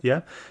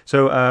 Yeah.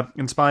 So,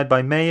 inspired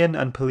by Mayan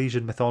and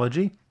Pelesian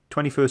mythology,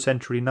 21st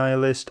century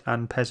nihilist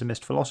and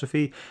pessimist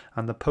philosophy,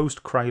 and the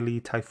post-Crowley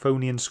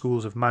Typhonian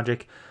schools of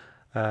magic.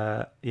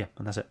 And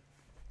that's it.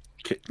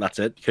 That's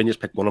it. You can just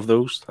pick one of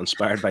those,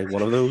 inspired by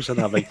one of those, and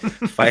have like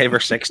 5 or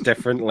 6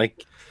 different,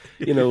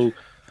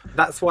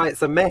 That's why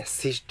it's a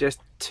mess. He's just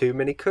too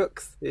many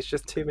cooks. It's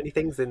just too many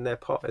things in their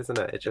pot, isn't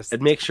it?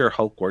 It makes your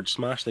Hulk word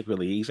smash like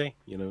really easy,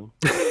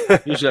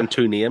 Usually on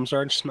 2 names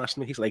are and smash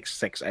them. He's like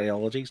 6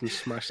 ideologies and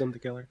smash them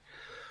together.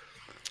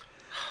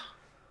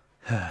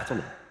 I don't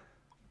know.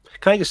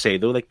 Can I just say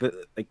though, like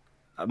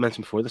I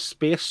mentioned before, the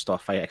space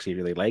stuff I actually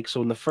really like.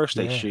 So in the first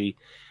issue,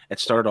 it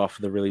started off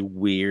with a really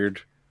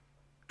weird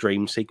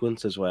dream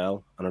sequence as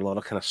well, and a lot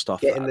of kind of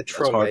stuff. Get in the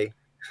trolley.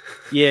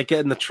 Yeah, get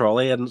in the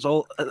trolley, and it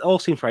all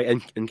seemed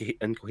very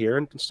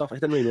incoherent and stuff. I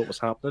didn't really know what was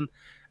happening.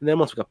 And then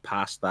once we got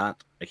past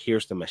that, like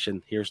here's the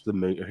mission, here's the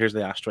moon, here's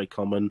the asteroid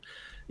coming.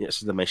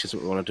 This is the missions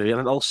that we want to do, and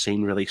it all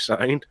seemed really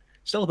sound.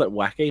 Still a bit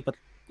wacky, but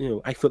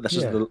I thought this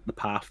is the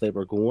path they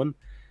were going.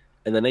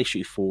 And then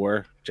issue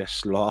 4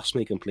 just lost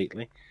me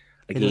completely.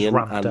 Again, it just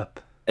ramped up.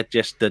 It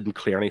just didn't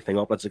clear anything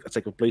up. It's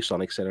like what Blue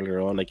Sonic said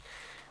earlier on. Like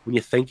when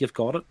you think you've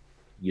got it,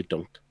 you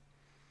don't.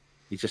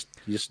 You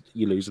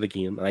lose it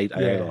again. I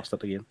lost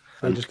it again.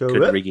 And just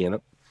couldn't regain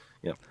it.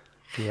 Yeah.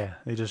 Yeah,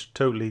 they just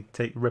totally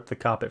rip the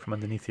carpet from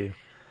underneath you.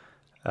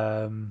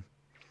 Yeah,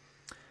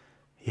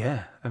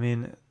 I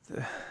mean,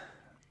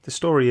 the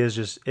story is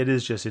just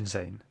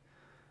insane.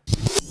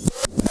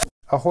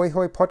 Ahoy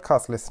hoy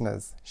podcast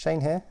listeners,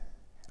 Shane here.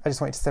 I just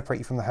wanted to separate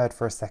you from the herd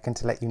for a second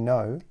to let you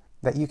know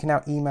that you can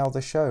now email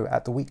the show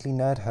at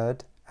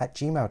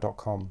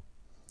theweeklynerdherd@gmail.com.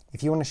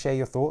 If you want to share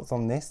your thoughts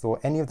on this or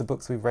any of the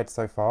books we've read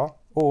so far,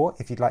 or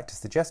if you'd like to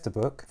suggest a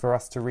book for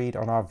us to read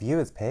on our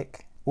viewers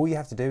pick, all you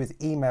have to do is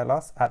email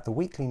us at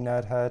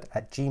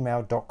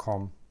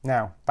theweeklynerdherd@gmail.com.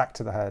 Now, back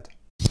to the herd.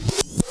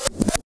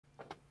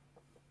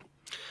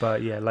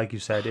 But yeah, like you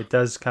said, it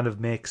does kind of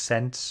make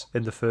sense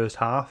in the first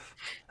half,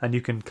 and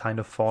you can kind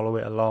of follow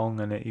it along,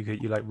 and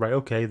you're like, right,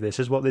 okay, this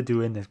is what they're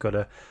doing. They've got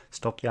to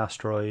stop the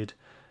asteroid.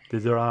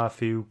 There are a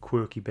few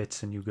quirky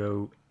bits, and you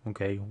go,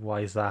 okay, why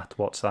is that?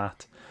 What's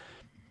that?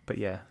 But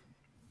yeah,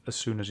 as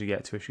soon as you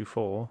get to issue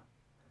 4,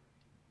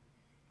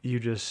 you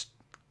just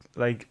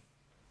like,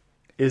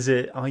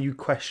 are you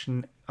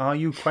questioning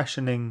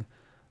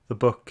the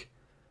book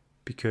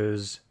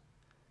because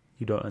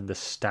you don't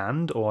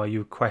understand, or are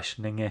you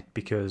questioning it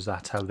because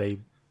that's how they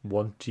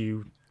want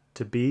you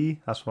to be?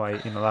 That's why,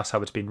 that's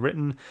how it's been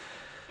written.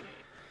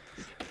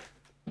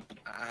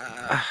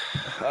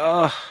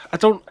 I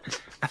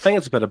think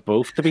it's a bit of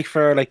both, to be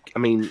fair. Like, I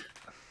mean,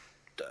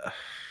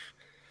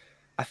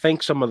 I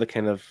think some of the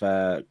kind of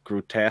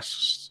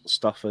grotesque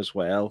stuff as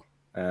well.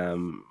 I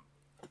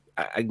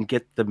can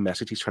get the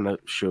message he's trying to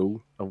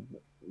show,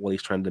 what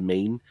he's trying to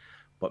mean,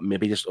 but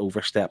maybe just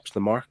oversteps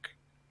the mark.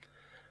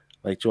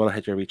 Like, do you want to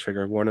hit your wee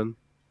trigger warning?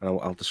 And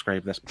I'll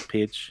describe this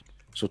page.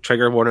 So,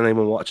 trigger warning,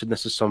 anyone watching,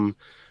 this is some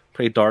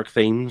pretty dark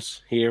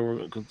themes here we're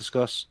going to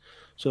discuss.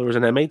 So, there was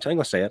an image, I'm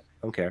going to say it, I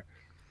don't care,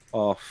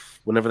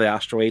 of whenever the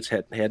asteroids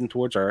heading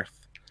towards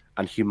Earth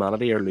and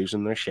humanity are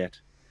losing their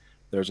shit.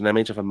 There's an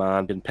image of a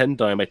man being pinned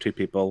down by 2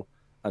 people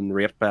and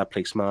raped by a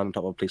policeman on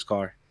top of a police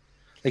car.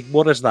 Like,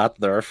 what is that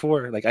there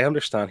for? Like, I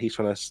understand he's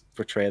trying to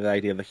portray the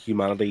idea that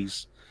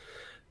humanity's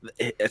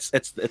it's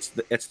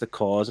the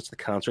cause, it's the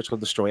cancer, it's going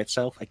to destroy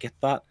itself. I get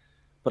that,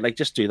 but like,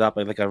 just do that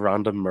by like a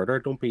random murder.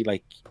 Don't be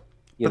like,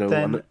 but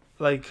then,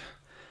 like,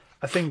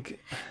 I think,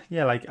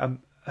 yeah, like,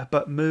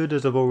 but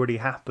murders have already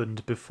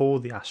happened before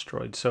the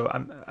asteroid, so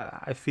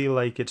I feel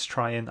like it's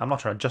trying. I'm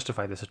not trying to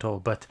justify this at all,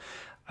 but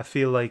I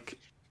feel like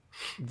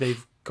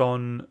they've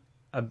gone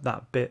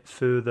that bit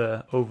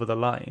further over the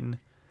line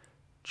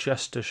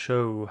just to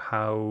show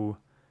how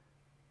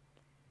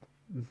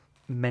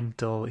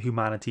mental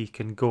humanity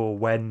can go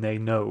when they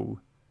know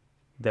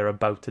they're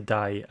about to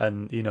die,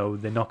 and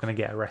they're not going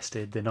to get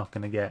arrested, they're not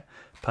going to get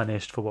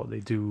punished for what they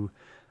do,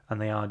 and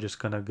they are just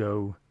going to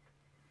go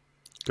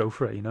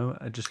for it,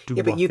 and just do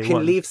Yeah, what but you they can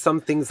want. leave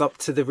some things up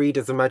to the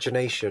reader's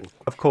imagination.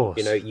 Of course.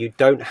 You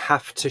don't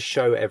have to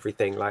show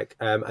everything. Like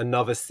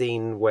another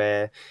scene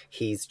where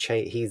he's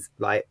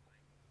like,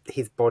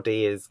 his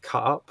body is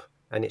cut up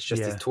and it's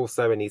just his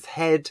torso and his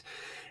head,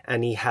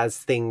 and he has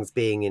things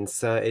being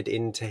inserted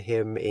into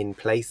him in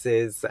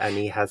places, and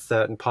he has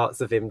certain parts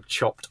of him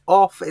chopped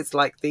off. It's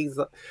like these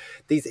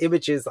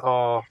images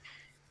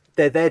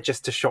they're there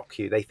just to shock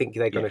you. They think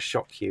they're going to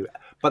shock you.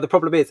 But the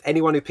problem is,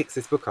 anyone who picks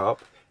this book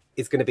up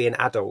is going to be an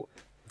adult.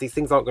 These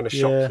things aren't going to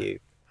shock you.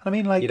 I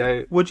mean,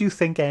 like, would you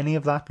think any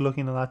of that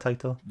looking at that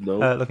title?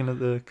 No. Looking at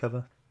the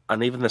cover?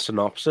 And even the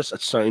synopsis,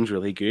 it sounds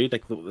really good.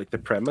 Like the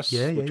premise,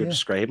 what you're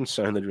describing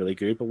sounded really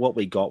good, but what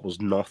we got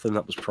was nothing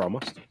that was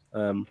promised.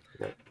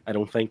 I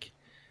don't think.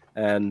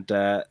 And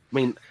I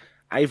mean,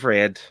 I've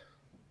read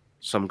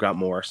some Grant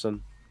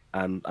Morrison,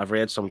 and I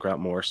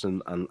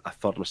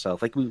thought to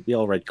myself, like, we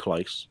all read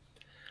Klaus,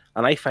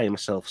 and I find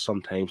myself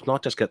sometimes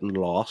not just getting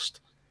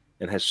lost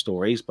in his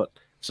stories, but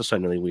it's just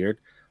sound really weird,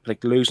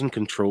 like losing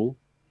control.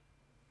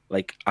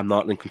 Like, I'm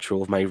not in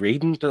control of my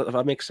reading, if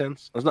that makes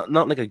sense. It's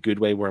not like a good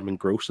way where I'm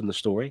engrossed in the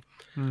story,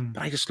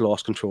 but I just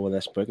lost control of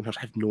this book, and I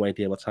have no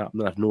idea what's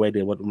happening. I have no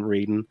idea what I'm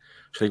reading.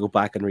 Should I go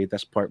back and read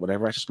this part,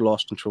 whatever? I just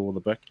lost control of the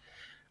book.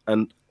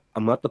 And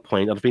I'm at the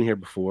point, I've been here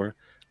before,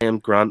 I am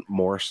Grant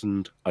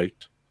Morrison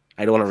out.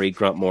 I don't want to read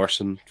Grant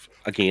Morrison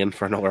again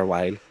for another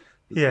while.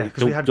 Yeah,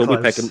 because we had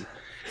Klaus.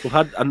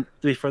 And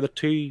for the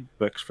two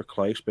books for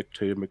Klaus, book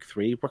 2 and book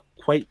 3, were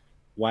quite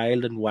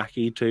wild and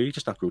wacky too,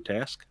 just not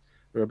grotesque.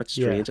 They're a bit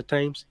strange at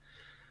times,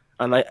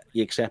 and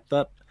you accept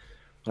that.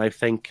 But I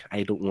think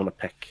I don't want to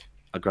pick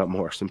a Grant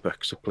Morrison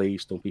book, so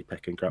please don't be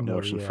picking Grant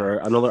Morrison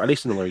for at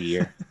least another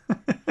year.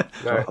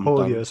 No,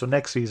 whole year. So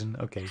next season,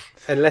 okay.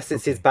 Unless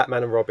it's his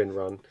Batman and Robin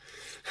run.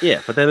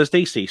 Yeah, but then there's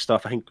DC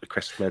stuff. I think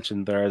Chris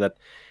mentioned there that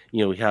he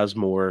has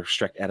more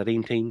strict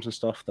editing teams and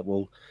stuff that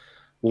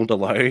won't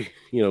allow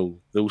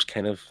those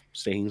kind of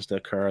scenes to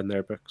occur in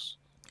their books.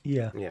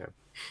 Yeah.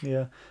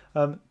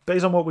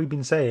 Based on what we've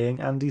been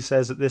saying, Andy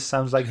says that this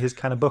sounds like his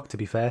kind of book, to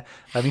be fair.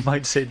 He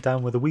might sit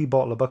down with a wee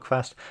bottle of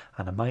Buckfast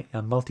and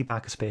a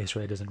multi-pack of Space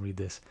Raiders and read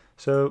this.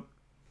 So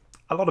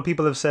a lot of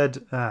people have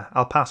said,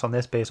 I'll pass on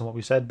this based on what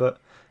we said, but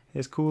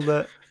it's cool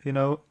that,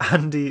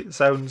 Andy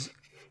sounds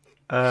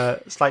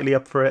slightly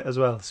up for it as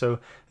well. So,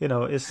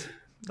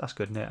 that's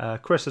good, isn't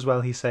it? Chris as well,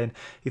 he's saying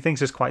he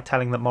thinks it's quite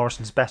telling that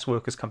Morrison's best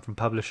work has come from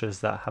publishers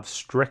that have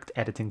strict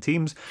editing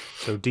teams,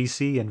 so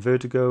DC and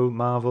Vertigo,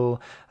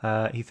 Marvel.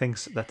 He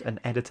thinks that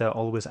an editor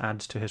always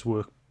adds to his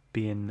work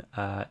being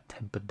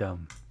tempered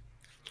down.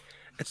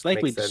 It's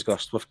like we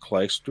discussed with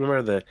Klaus. Do you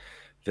remember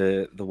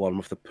the one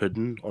with the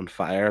pudding on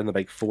fire and the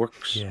big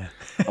forks? Yeah.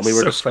 And we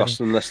were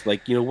discussing this,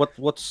 like,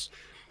 what's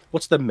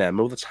the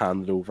memo that's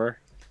handed over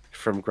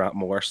from Grant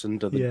Morrison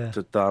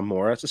to Dan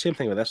Mora? It's the same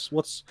thing with this.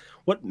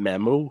 What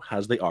memo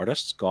has the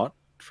artists got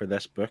for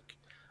this book?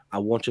 I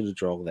want you to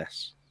draw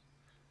this,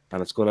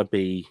 and it's going to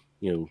be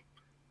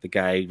the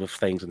guy with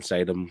things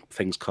inside him,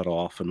 things cut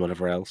off, and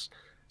whatever else.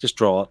 Just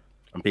draw it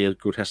and be as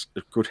grotesque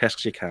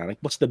as you can. Like,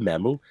 what's the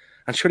memo?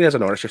 And surely, as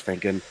an artist, you're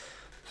thinking,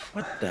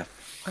 what the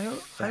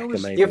fuck am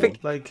I doing?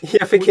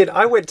 You're thinking,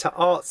 I went to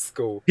art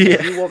school.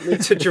 Yeah. You want me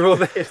to draw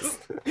this?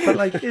 But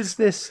like, is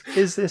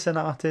this an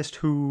artist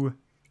who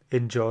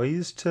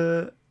enjoys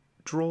to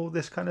draw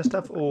this kind of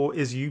stuff, or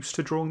is used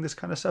to drawing this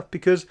kind of stuff?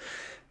 Because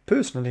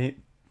personally,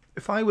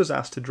 if I was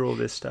asked to draw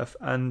this stuff,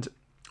 and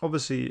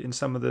obviously in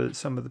some of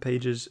the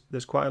pages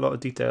there's quite a lot of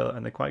detail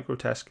and they're quite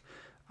grotesque,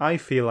 I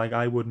feel like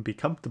I wouldn't be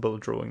comfortable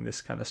drawing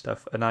this kind of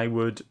stuff, and I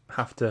would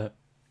have to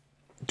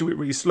do it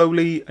really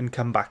slowly and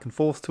come back and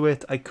forth to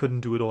it. I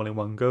couldn't do it all in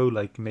one go,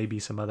 like maybe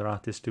some other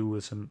artists do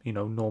with some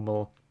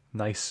normal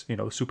nice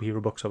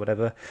superhero books or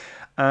whatever.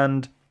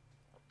 And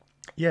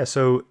yeah,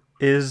 so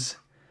is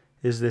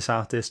this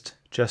artist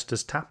just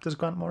as tapped as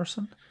Grant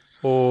Morrison,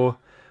 or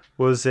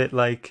was it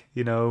like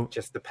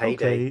just the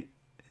payday? Okay,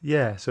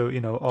 yeah, so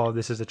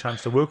this is a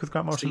chance to work with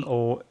Grant Morrison.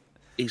 Or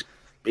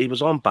he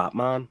was on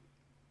Batman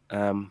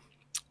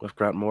with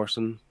Grant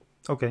Morrison.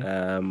 Okay.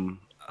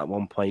 At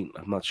one point,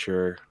 I'm not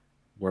sure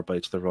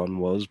whereabouts the run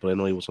was, but I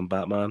know he was on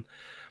Batman.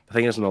 I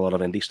think he's in a lot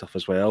of indie stuff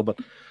as well, but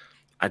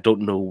I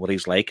don't know what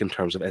he's like in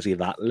terms of, is he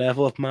that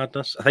level of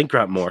madness? I think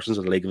Grant Morrison's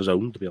in a league of his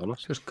own, to be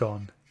honest. Just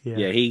gone.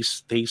 Yeah,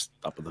 he's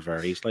up at the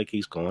very.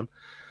 He's gone.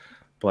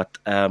 But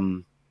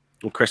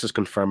Chris is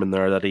confirming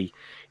there that he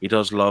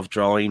does love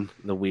drawing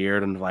the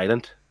weird and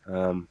violent,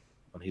 and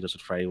he does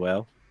it very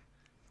well.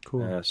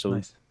 Cool. So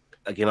nice.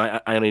 Again,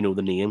 I only know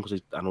the name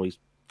because I know he's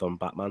done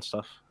Batman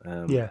stuff.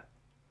 Yeah.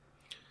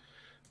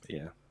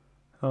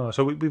 Oh,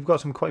 so we've got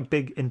some quite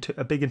big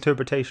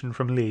interpretation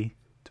from Lee.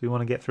 Do we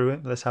want to get through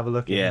it? Let's have a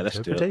look at let's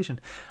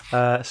interpretation.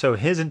 So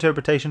his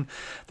interpretation: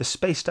 the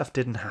space stuff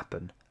didn't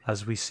happen.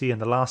 As we see in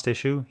the last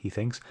issue, he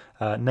thinks,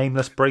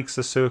 Nameless breaks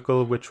the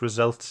circle, which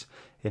results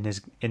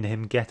in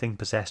him getting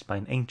possessed by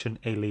an ancient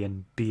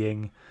alien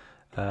being.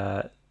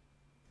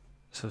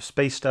 So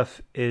space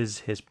stuff is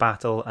his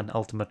battle and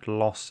ultimate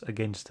loss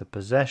against the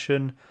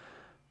possession.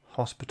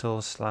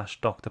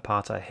 Hospital/Dr.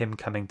 Part are him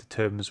coming to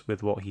terms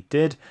with what he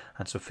did,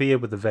 and Sophia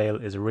with the veil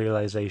is a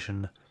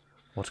realization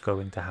what's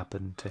going to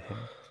happen to him.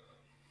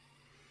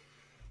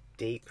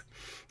 Deep.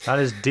 That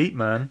is deep,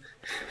 man.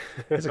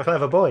 He's a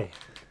clever boy.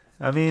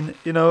 I mean,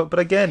 but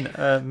again,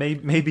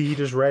 maybe he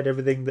just read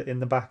everything in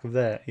the back of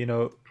there,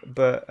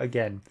 But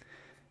again,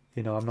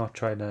 I'm not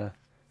trying to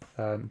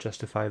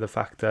justify the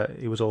fact that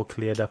it was all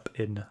cleared up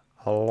in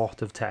a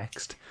lot of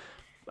text,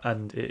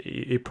 and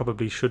it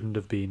probably shouldn't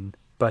have been.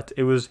 But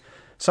it was,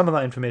 some of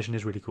that information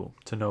is really cool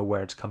to know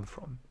where it's come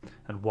from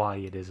and why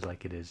it is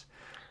like it is.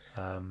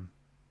 I'm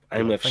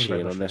with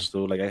Shane on this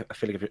though. Like I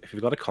feel like if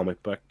you've got a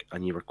comic book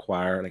and you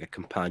require like a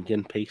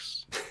companion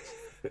piece,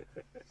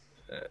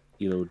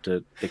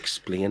 to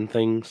explain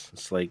things,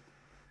 it's like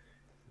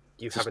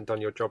you haven't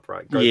done your job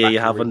right. You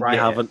haven't.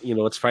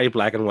 It's very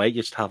black and white.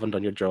 You just haven't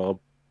done your job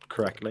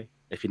correctly.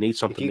 If you need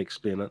something to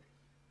explain it,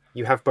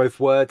 you have both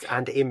words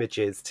and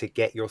images to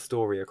get your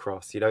story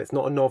across. It's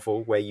not a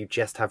novel where you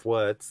just have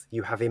words.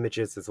 You have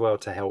images as well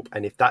to help.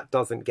 And if that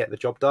doesn't get the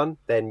job done,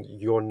 then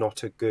you're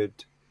not a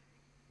good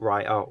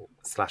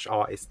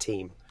writer/artist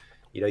team.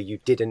 You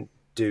didn't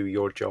do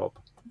your job.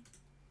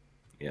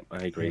 Yeah,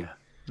 I agree. Yeah.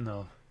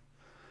 No.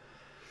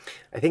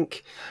 I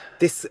think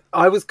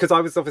I'm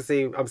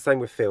saying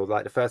with Phil,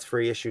 like the first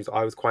 3 issues,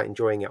 I was quite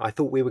enjoying it. I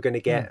thought we were going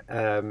to get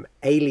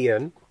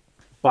Alien,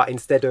 but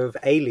instead of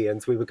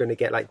aliens, we were going to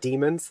get like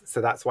demons.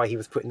 So that's why he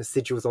was putting the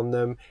sigils on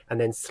them.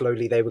 And then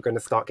slowly they were going to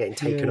start getting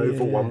taken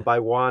over one by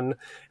one.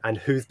 And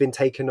who's been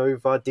taken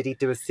over? Did he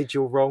do a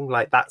sigil wrong?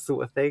 Like that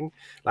sort of thing.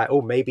 Like,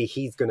 maybe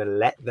he's going to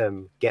let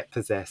them get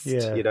possessed.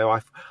 Yeah.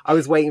 I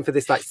was waiting for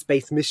this like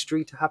space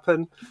mystery to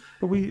happen.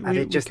 But we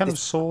kind of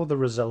saw the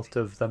result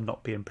of them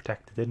not being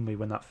protected, didn't we?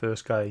 When that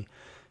first guy,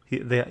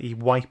 he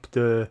wiped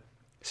the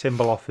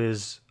symbol off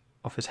his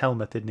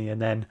helmet, didn't he?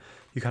 And then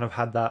you kind of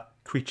had that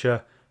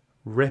creature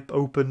rip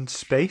open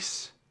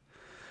space.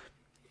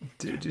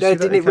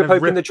 Didn't it rip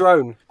open the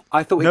drone?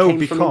 I thought it came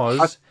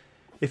because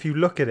if you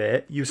look at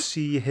it, you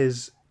see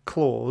his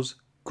claws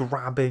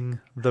grabbing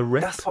the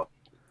rip.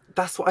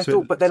 That's what I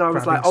thought. But then I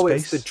was like,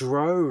 it's the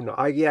drone.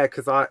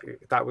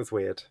 That was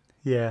weird.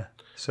 Yeah.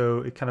 So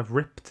it kind of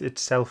ripped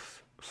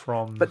itself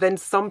from. But then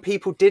some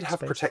people did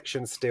have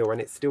protection still,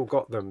 and it still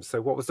got them.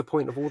 So what was the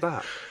point of all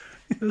that?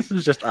 This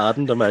is just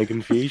adding to my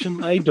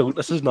confusion.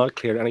 This is not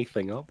clearing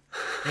anything up.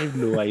 I have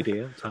no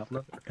idea what's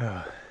happening.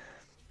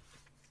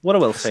 What I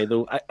will say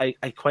though,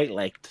 I quite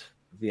liked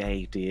the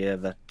idea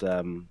that, if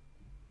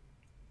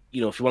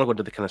you want to go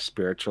into the kind of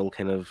spiritual,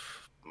 kind of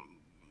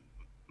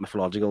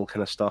mythological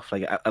kind of stuff,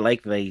 like I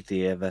like the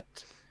idea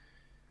that,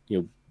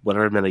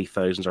 whatever many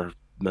thousands or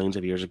millions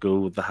of years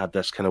ago, they had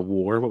this kind of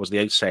war. What was the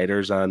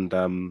Outsiders and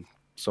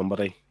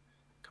somebody?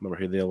 I can't remember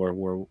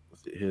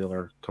who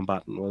their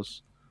combatant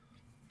was.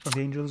 Of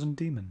the angels and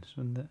demons,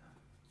 wasn't it?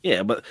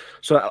 Yeah, but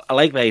so I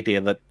like the idea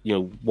that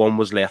one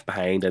was left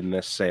behind in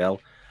this cell,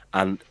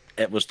 and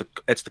it's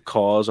the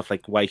cause of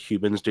like why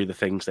humans do the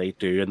things they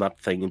do, and that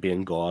thing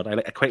being God. I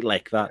quite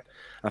like that.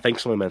 I think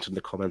someone mentioned in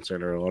the comments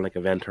earlier on, like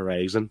Event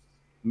Horizon,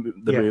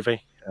 the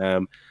movie,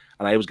 and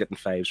I was getting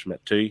 5s from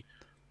it too.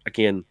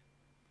 Again,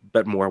 a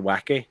bit more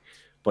wacky,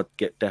 but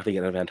definitely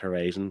get Event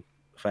Horizon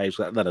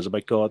 5s. That is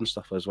about God and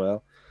stuff as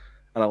well,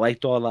 and I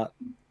liked all that.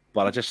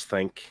 But I just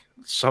think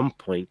at some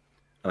point,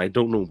 and I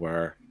don't know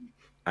where,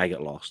 I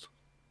get lost.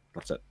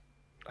 That's it.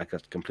 I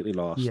got completely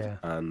lost,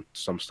 and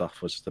some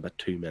stuff was a bit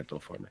too mental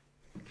for me.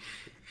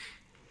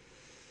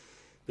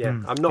 Yeah,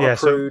 I'm not a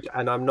prude,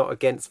 and I'm not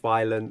against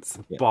violence,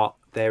 but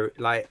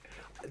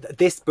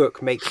this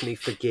book makes me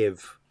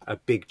forgive a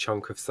big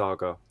chunk of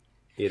Saga.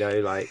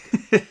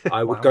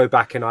 I would go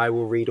back and I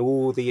will read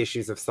all the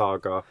issues of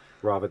Saga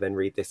rather than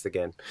read this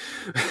again.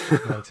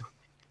 Right.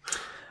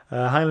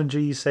 Highland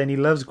G saying he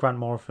loves Grant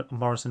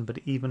Morrison, but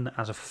even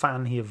as a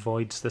fan, he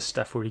avoids the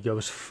stuff where he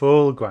goes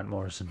full Grant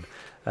Morrison.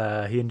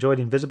 He enjoyed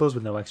Invisibles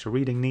with no extra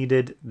reading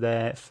needed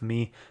there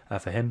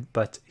for him,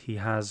 but he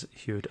has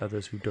heard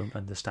others who don't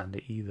understand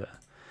it either.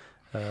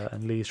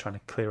 And Lee's trying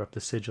to clear up the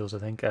sigils, I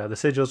think. The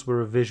sigils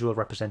were a visual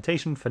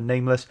representation for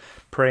Nameless,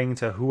 praying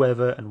to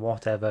whoever and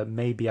whatever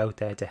may be out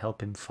there to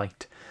help him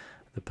fight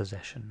the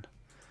possession.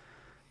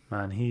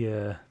 Man,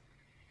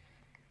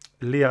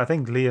 I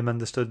think Liam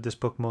understood this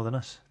book more than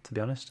us, to be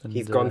honest. And,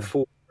 he's gone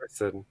full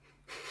Morrison.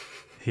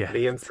 Yeah,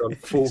 Liam's gone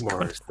full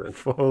Morrison.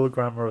 Full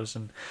Grant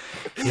Morrison.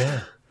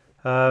 Yeah.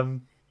 I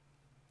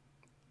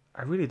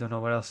really don't know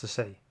what else to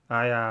say.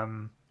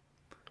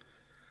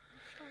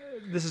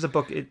 This is a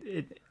book.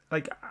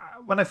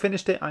 When I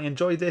finished it, I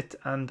enjoyed it,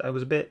 and I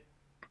was a bit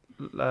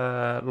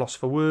lost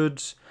for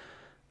words,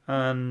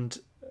 but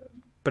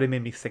it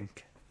made me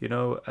think,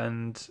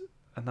 and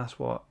that's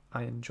what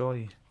I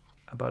enjoy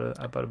about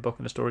a book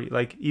and a story.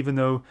 Like, even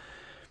though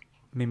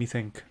it made me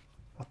think,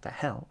 what the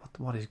hell?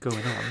 What is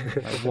going on?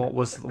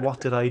 What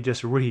did I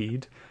just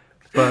read?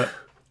 But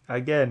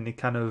again,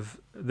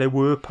 there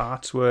were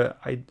parts where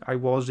I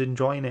was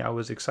enjoying it. I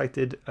was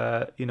excited.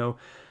 The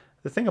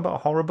thing about a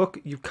horror book,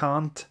 you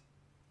can't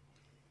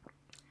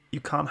you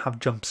can't have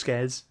jump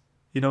scares.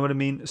 You know what I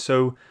mean?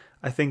 So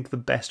I think the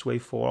best way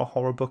for a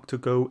horror book to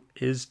go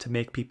is to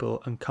make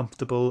people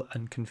uncomfortable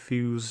and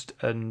confused,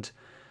 and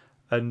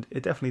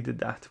it definitely did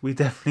that. We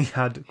definitely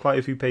had quite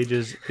a few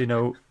pages,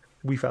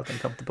 we felt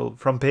uncomfortable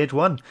from page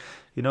one,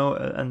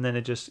 and then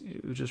it was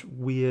just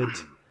weird,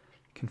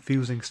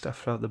 confusing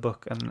stuff throughout the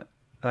book. And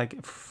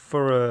like,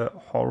 for a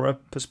horror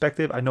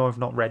perspective, I know I've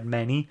not read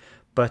many,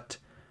 but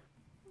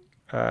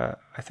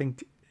I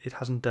think it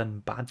hasn't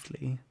done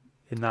badly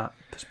in that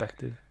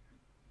perspective.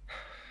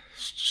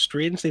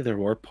 Strangely, there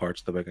were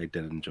parts of the book I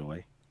did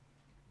enjoy.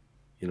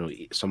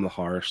 Some of the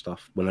horror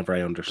stuff, whenever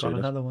I understood Got it.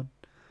 Another one.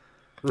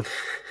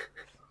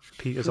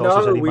 Peter's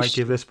also said he might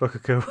give this book a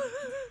go.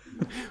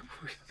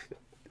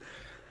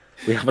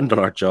 We haven't done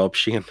our job,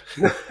 Shane.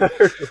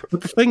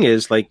 But the thing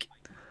is, like,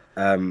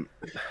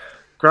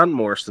 Grant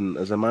Morrison,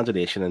 his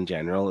imagination in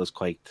general is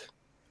quite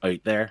out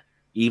there,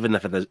 even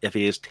if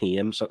he is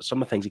tame. So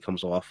some of the things he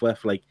comes off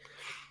with, like,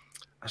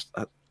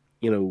 I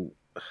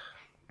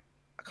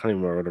can't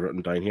even remember what I've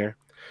written down here,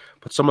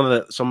 but some of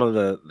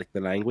the like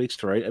the language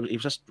throughout, he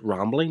was just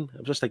rambling. It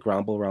was just like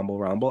ramble,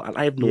 and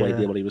I have no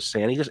idea what he was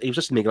saying. He was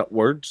just making up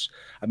words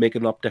and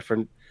making up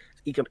different.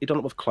 He done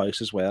it with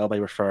Klaus as well by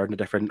referring to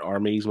different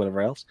armies and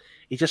whatever else.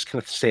 He just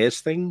kind of says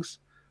things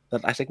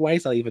that I was like, why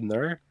is that even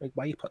there? Like,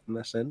 why are you putting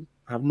this in?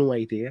 I have no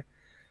idea.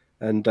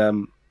 And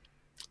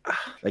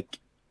like,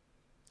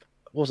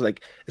 what was it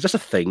like? Is this a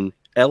thing?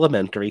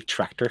 Elementary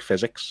tractor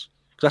physics.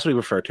 That's what we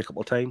referred to a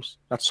couple of times.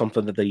 That's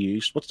something that they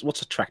use.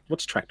 What's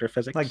tractor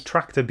physics? Like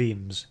tractor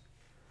beams.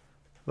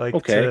 Like,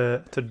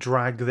 okay. to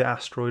drag the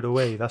asteroid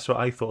away. That's what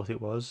I thought it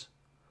was.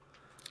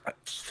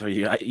 So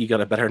you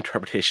got a better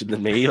interpretation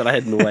than me, but I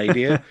had no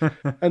idea.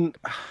 And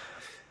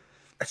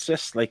it's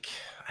just like,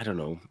 I don't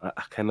know.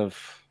 I kind of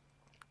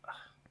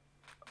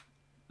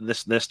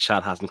this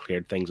chat hasn't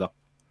cleared things up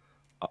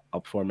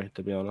for me,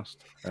 to be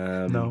honest.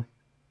 No,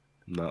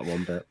 not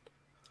one bit.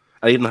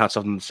 I even had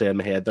something to say in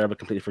my head there, but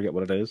completely forget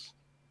what it is.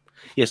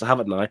 Yes, I have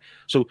it now.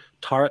 So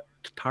tarot,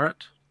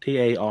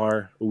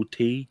 Tarot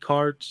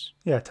cards.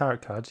 Yeah, tarot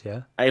cards.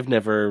 Yeah, I've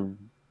never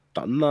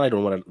done that. I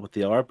don't know what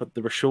they are, but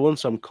they were showing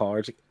some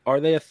cards. Are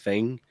they a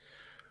thing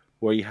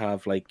where you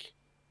have like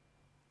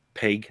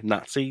pig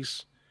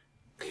Nazis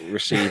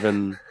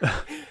receiving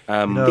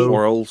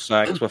oral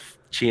sex with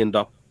chained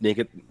up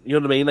naked? You know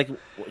what I mean? Like,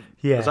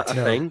 yeah, is that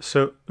a thing?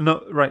 So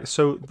no, right.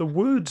 So the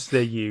words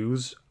they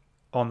use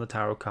on the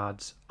tarot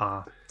cards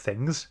are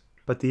things,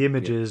 but the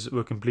images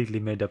were completely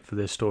made up for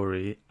this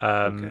story.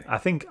 Okay. I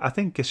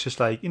think it's just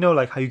like,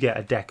 like how you get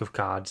a deck of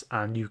cards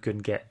and you can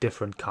get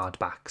different card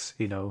backs.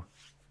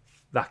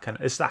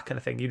 It's that kind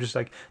of thing. You just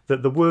like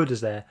the word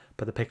is there,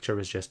 but the picture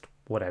is just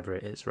whatever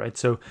it is, right?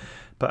 So,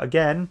 but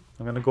again,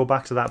 I'm going to go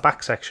back to that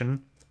back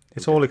section.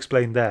 It's all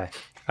explained there,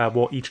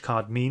 what each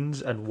card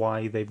means and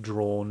why they've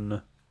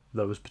drawn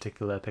those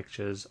particular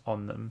pictures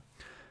on them.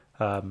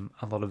 A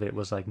lot of it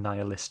was like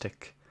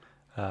nihilistic,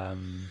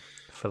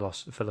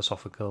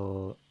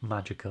 philosophical,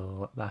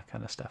 magical, that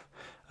kind of stuff.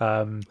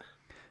 Like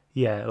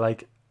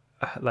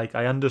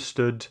I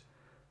understood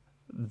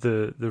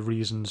the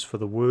reasons for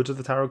the words of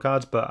the tarot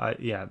cards, but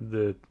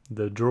the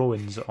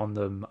drawings on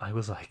them, I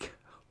was like,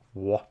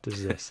 what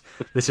is this?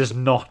 This is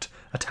not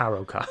a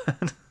tarot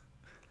card.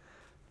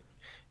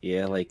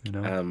 Yeah, like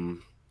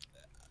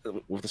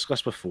we've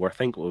discussed before. I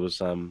think it was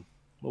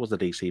what was the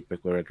DC book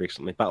we read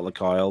recently? Battle of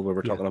Kyle, where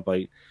we're talking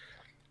about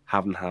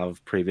having to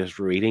have previous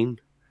reading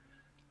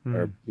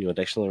or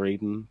additional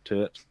reading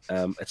to it.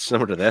 It's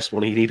similar to this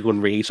one. You need to go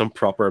and read some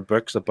proper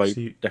books about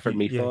different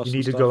mythos. You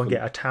need to go and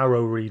get a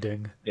tarot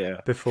reading.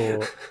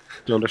 Before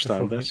to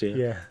understand this.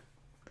 Yeah.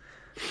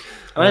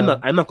 I'm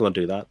not going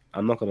to do that.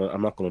 I'm not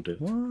going to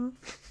do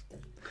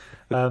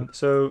it.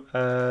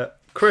 So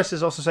Chris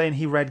is also saying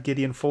he read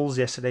Gideon Falls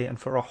yesterday, and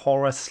for a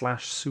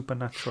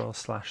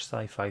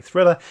horror/supernatural/sci-fi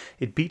thriller,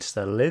 it beats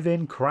the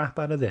living crap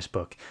out of this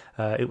book.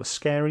 It was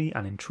scary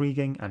and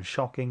intriguing and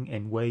shocking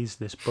in ways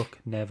this book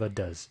never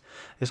does.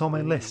 It's on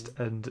my list,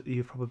 and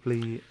you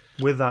probably,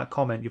 with that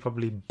comment, you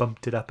probably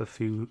bumped it up a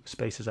few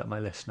spaces at my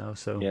list now.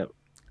 So yeah,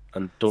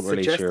 and don't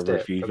release your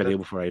review video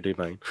before I do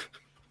mine.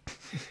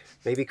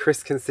 Maybe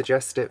Chris can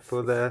suggest it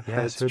for the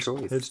Herd's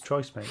choice. Herd's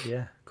choice, mate.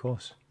 Yeah, of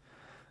course.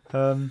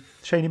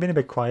 Shane, you've been a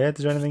bit quiet.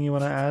 Is there anything you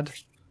want to add?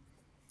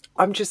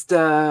 I'm just...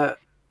 it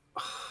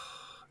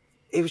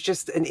was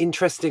just an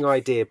interesting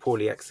idea,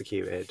 poorly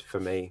executed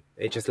for me.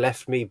 It just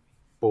left me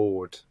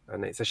bored,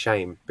 and it's a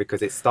shame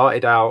because it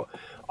started out...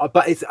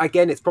 But it's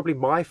probably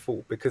my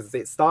fault because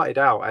it started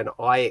out and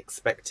I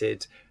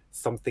expected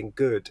something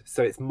good,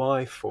 so it's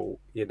my fault.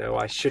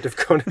 I should have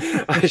gone...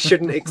 I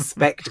shouldn't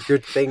expect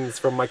good things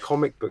from my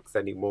comic books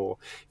anymore.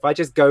 If I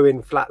just go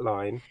in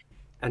flatline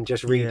and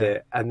just read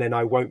it, and then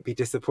I won't be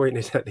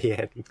disappointed at the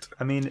end.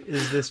 I mean,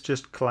 is this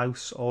just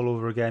Klaus all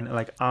over again?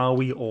 Like, are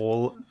we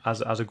all,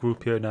 as a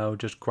group here now,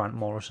 just Grant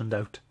Morrison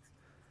out?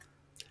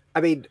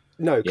 I mean,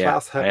 no,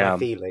 Klaus hurt my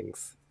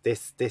feelings.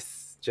 This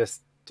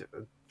just...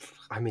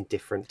 I'm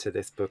indifferent to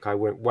this book. I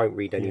won't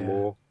read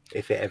anymore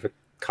if it ever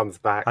comes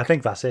back. I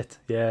think that's it,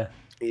 yeah.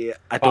 Yeah,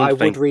 I But I don't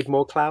think would read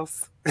more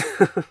Klaus.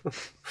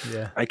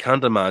 Yeah. I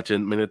can't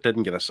imagine. I mean, it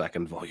didn't get a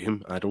second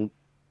volume. I don't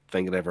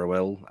think it ever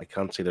will. I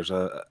can't see there's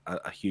a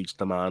huge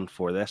demand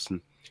for this.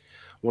 And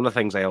one of the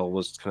things I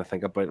always kind of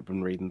think about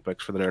when reading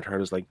books for the Nerd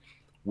Herd is like,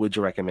 would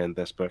you recommend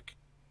this book?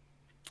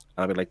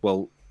 And I'd be like,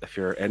 well, if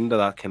you're into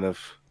that kind of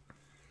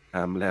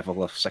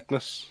level of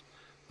sickness,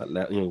 that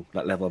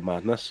level of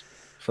madness,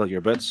 fill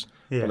your boots.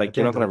 Yeah, But at like,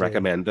 the you're end not of going to the day,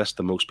 recommend this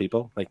to most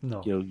people. Like,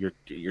 no. You're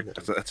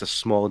it's a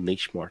small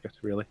niche market,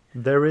 really.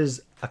 There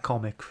is a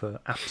comic for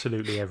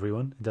absolutely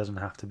everyone. It doesn't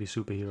have to be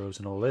superheroes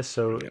and all this.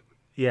 So, Yep.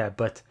 yeah,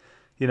 but,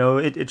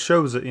 it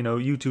shows that,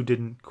 you two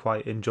didn't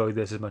quite enjoy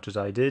this as much as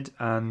I did.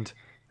 And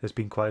there's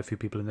been quite a few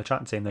people in the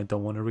chat saying they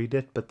don't want to read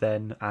it. But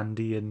then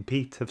Andy and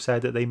Pete have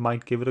said that they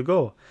might give it a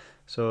go.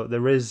 So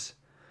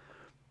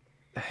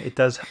it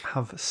does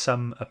have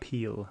some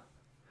appeal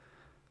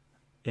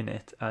in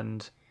it.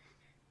 And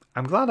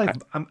I'm glad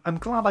I'm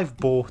glad I've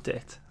bought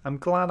it. I'm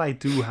glad I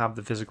do have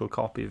the physical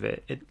copy of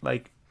it.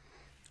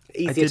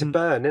 Easier to didn't-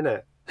 burn, isn't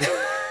it?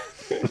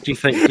 Do you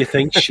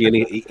think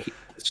Shane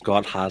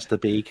Scott has to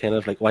be kind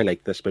of like, oh, I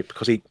like this book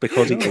because he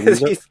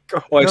owns it? He's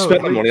got- Oh, I No,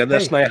 spent the money on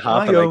this, hey, and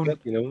I have to like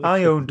it.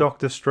 I own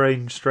Doctor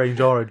Strange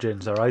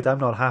Origins, all right? I'm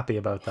not happy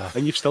about that.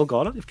 And you've still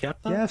got it. You've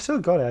kept that. Yeah, I've still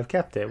got it. I've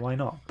kept it. Why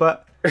not?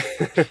 But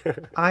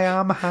I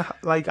am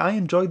I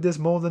enjoyed this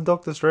more than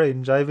Doctor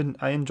Strange. I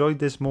enjoyed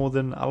this more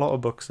than a lot of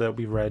books that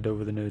we've read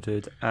over the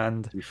Nerdhood.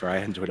 And To be fair, I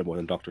enjoyed it more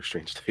than Doctor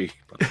Strange too.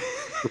 But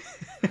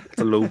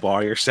it's a low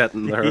bar you're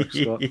setting there,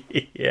 Scott.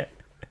 yeah.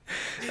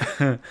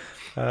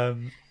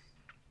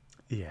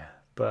 Yeah,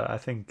 but I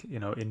think,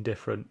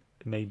 indifferent,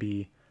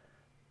 maybe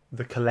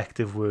the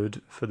collective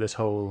word for this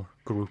whole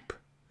group,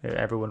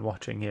 everyone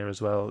watching here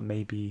as well,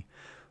 maybe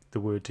the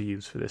word to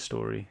use for this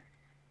story.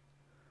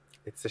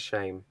 It's a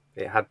shame.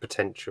 It had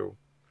potential.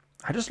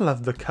 I just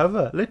love the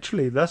cover.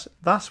 Literally, that's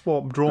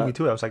what drew me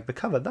to it. I was like, the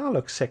cover, that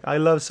looks sick. I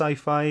love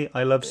sci-fi.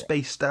 I love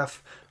space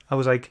stuff. I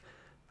was like,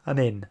 I'm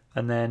in.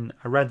 And then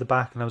I read the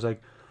back and I was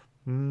like,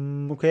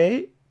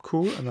 okay,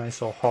 cool. And then I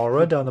saw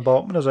horror down the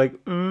bottom and I was like,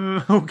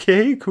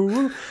 okay,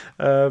 cool.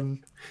 And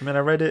then I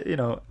read it.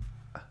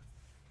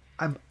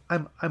 I'm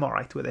all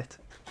right with it.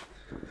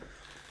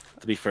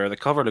 To be fair, the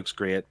cover looks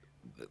great.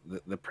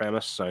 The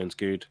premise sounds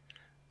good.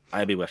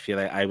 I'd be with you.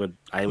 I would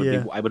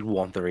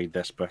want to read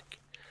this book.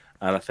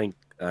 And I think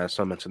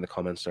someone mentioned in the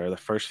comments there, the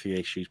first few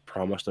issues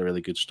promised a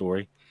really good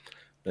story.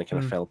 Then it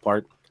kind of fell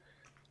apart.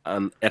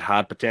 And it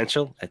had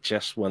potential. It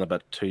just went a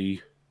bit too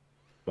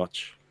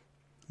much.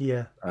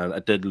 Yeah. And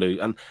it did lose.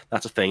 And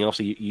that's the thing.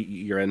 Obviously,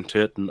 you're into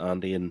it, and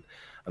Andy and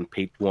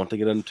Pete want to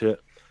get into it.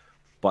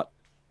 But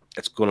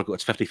it's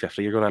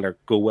 50-50. You're going to either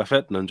go with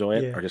it and enjoy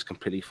it or just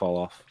completely fall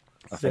off.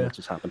 I think that's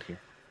what's happened here.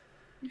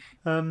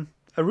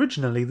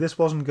 Originally, this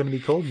wasn't going to be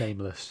called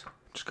Nameless.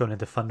 Just going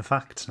into fun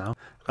facts now.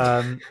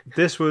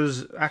 This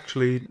was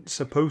actually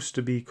supposed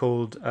to be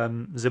called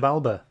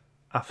Xibalba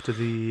after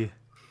the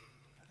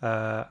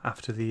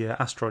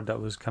asteroid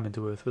that was coming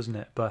to Earth, wasn't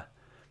it? But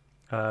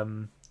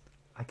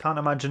I can't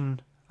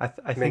imagine. I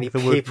Many think the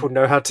word people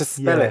know how to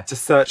spell it to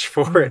search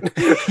for it.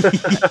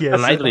 yes,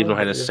 And I don't even know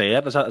how to say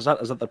it. Is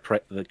that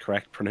the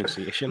correct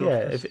pronunciation? Yeah,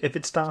 of this? if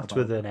it starts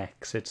with an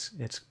X,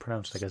 it's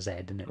pronounced like a Z,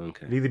 isn't it?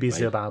 Okay. It'll either be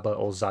Right. Xibalba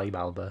or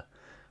Zybalba,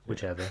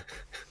 whichever.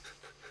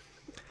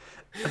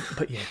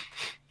 But yeah,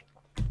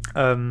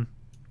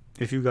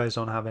 if you guys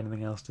don't have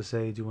anything else to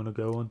say, do you want to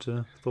go on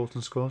to thoughts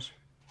and scores?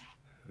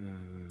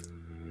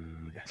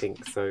 I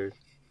think so.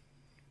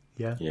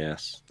 Yeah.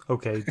 Yes.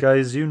 Okay,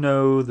 guys, you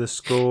know the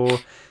score.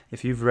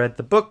 If you've read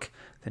the book,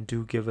 then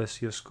do give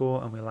us your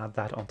score, and we'll add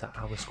that onto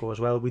our score as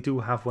well. We do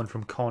have one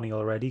from Connie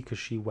already because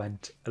she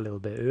went a little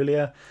bit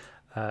earlier,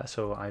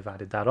 so I've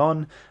added that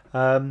on.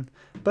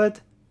 But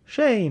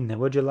Shane,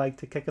 would you like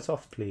to kick us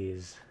off,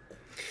 please?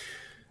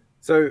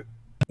 So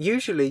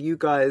usually you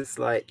guys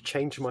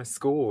change my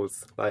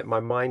scores. My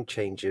mind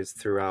changes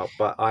throughout,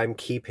 but I'm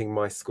keeping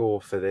my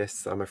score for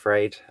this, I'm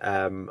afraid.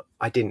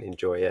 I didn't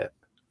enjoy it.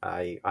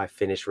 I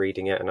finished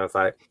reading it and I was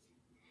like,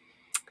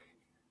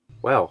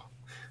 well,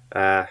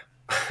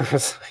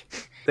 there's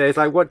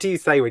what do you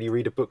say when you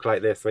read a book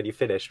like this when you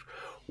finish?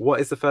 What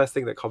is the first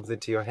thing that comes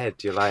into your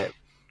head? You're like,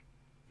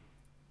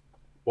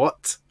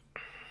 what?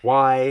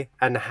 Why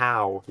and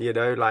how?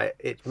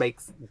 It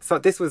makes so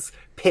this was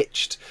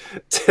pitched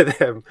to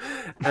them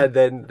and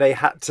then they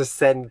had to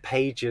send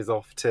pages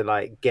off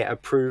to get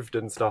approved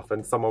and stuff,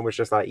 and someone was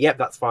just like, yep,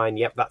 that's fine,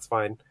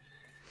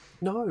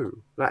 no,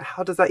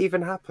 how does that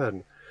even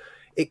happen?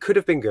 It could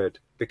have been good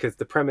because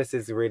the premise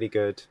is really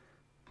good,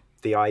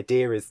 the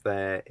idea is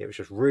there, it was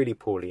just really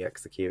poorly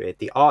executed.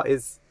 The art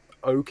is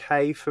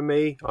okay for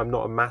me. I'm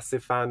not a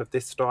massive fan of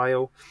this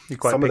style. You're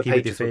quite Some of the picky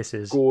with your pages were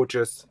faces.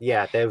 gorgeous.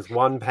 Yeah, there was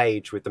one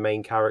page with the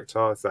main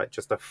character. It's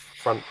just a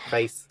front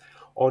face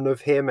on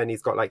of him, and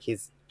he's got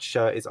his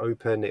shirt is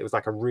open. It was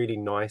a really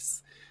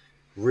nice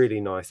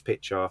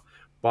picture.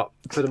 But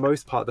for the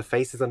most part, the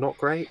faces are not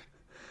great.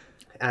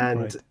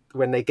 And Right.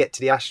 when they get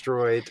to the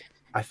asteroid,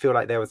 I feel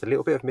like there was a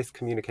little bit of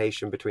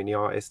miscommunication between the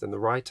artist and the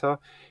writer,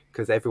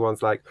 because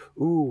everyone's like,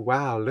 "Ooh,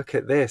 wow, look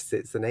at this!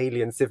 It's an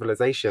alien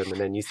civilization," and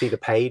then you see the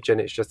page and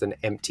it's just an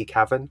empty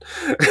cavern.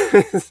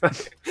 It's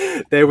like,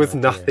 there was Oh,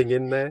 dear. nothing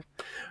in there.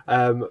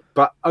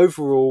 But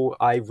overall,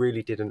 I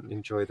really didn't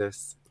enjoy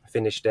this. I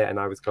finished it, and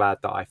I was glad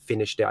that I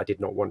finished it. I did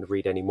not want to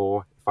read any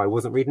more. If I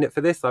wasn't reading it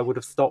for this, I would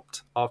have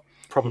stopped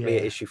probably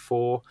at Yeah. issue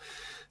 4.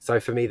 So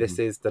for me, this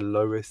is the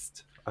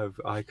lowest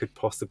I could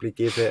possibly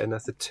give it, and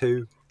that's a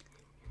 2.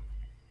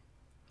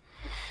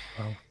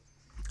 Well,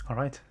 all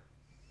right.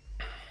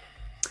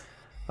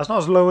 That's not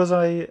as low as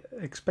I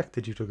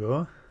expected you to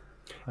go.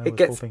 I was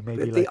hoping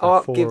maybe like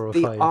a 4 or a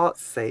 5. The art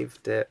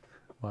saved it.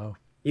 Wow.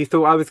 You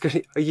thought I was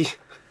going? You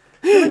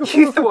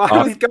thought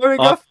I was going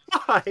a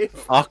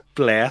 5? Oh,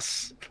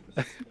 bless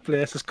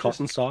his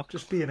cotton sock.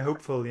 Just being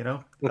hopeful, you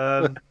know.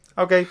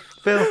 Okay,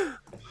 Phil.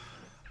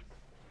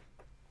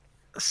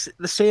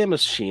 The same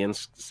as Shane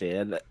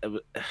said,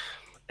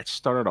 it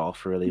started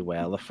off really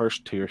well. The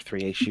first 2 or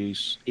 3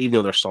 issues, even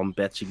though there's some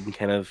bits you can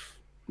kind of,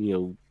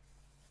 you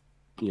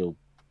know,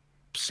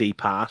 see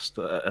past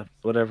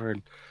whatever,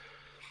 and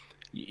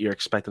you're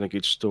expecting a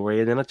good story,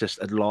 and then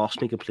it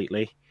lost me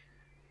completely.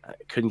 I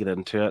couldn't get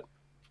into it,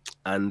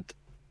 and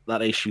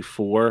that issue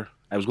 4,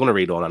 I was going to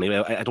read on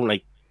anyway. I don't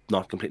like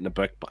not completing the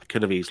book, but I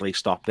could have easily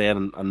stopped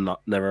then and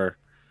never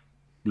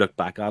looked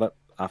back at it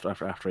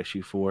after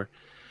issue 4.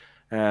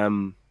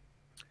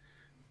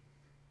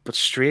 But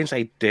strange,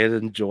 I did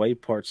enjoy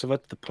parts of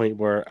it to the point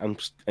where I am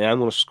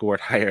going to score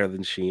it higher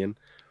than Shane,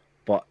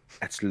 but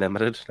it's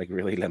limited, like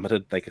really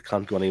limited. Like I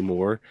can't go any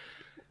more.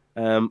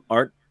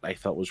 Art I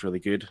thought was really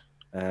good.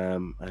 I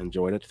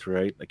enjoyed it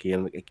throughout.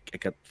 Again, I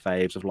got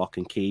 5s of Lock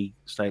and Key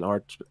style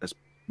art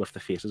with the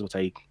faces, which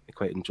I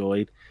quite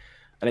enjoyed.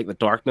 I like the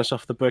darkness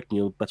of the book.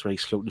 That's where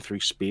he's floating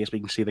through space. We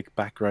can see the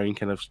background,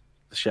 kind of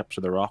the ships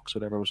or the rocks,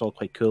 whatever. It was all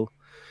quite cool.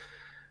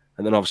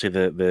 And then obviously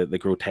the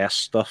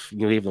grotesque stuff.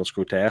 Even though it's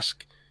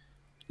grotesque,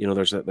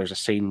 there's a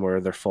scene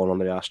where they're falling on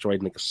the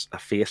asteroid and like a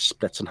face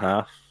splits in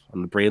half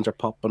and the brains are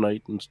popping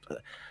out, and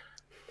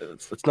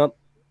it's not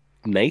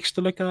nice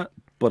to look at,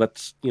 but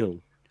it's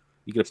you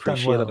can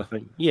appreciate it. I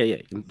think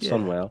it's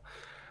done well,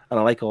 and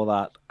I like all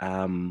that.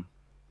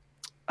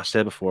 I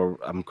said before,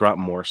 I'm Grant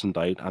Morrison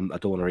out. I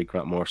don't want to read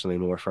Grant Morrison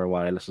anymore for a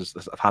while.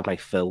 I've had my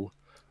fill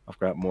of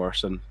Grant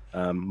Morrison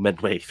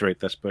midway through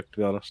this book, to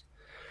be honest.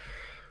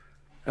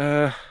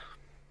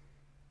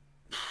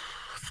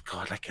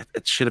 God,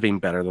 it should have been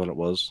better than it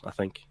was. I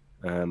think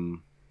it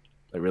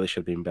really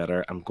should have been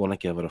better. I'm going to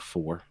give it a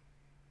 4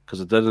 because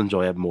I did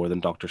enjoy it more than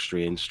Doctor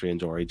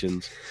Strange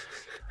Origins.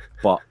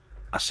 But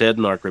I said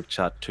in our group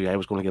chat too, I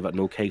was going to give it an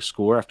okay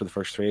score after the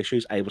first 3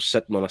 issues. I was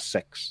sitting on a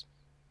 6,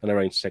 and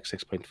around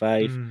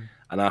 6.5,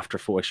 and after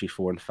issue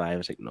 4 and 5, I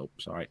was like, nope,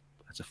 sorry,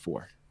 that's a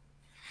 4.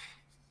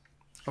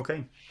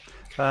 Okay.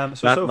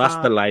 That's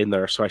the line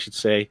there. So I should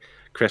say,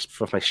 crisp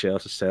from my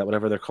shells to say that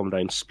whenever they're coming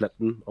down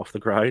splitting off the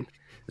ground,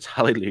 it's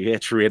hallelujah,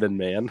 it's raining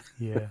men.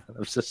 Yeah.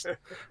 I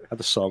had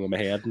the song in my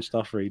head and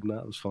stuff reading that.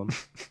 It was fun.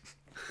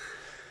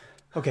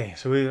 Okay,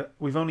 so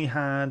we've only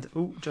had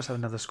just had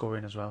another score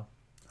in as well.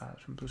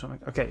 From Blue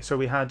Sonic. Okay, so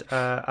we had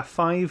a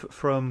 5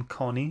 from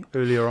Connie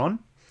earlier on.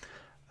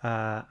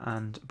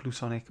 And Blue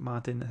Sonic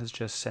Martin has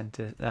just sent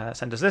us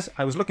this.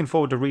 I was looking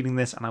forward to reading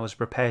this and I was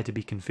prepared to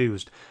be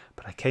confused,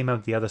 but I came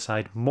out the other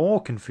side more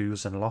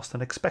confused and lost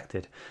than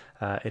expected.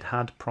 It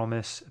had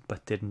promise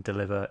but didn't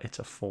deliver. It's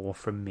a 4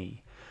 from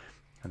me.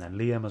 And then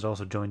Liam has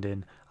also joined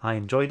in. I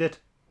enjoyed it.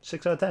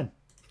 6 out of 10.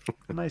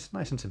 Nice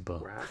and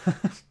simple.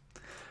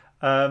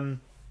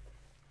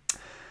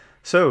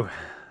 So,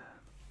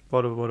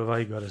 what have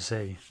I got to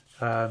say?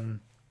 I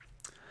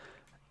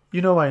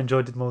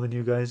enjoyed it more than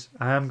you guys.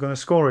 I am going to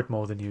score it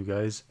more than you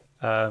guys.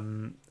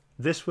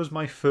 This was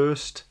my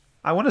first...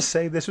 I want to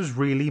say this was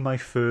really my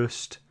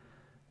first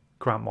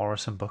Grant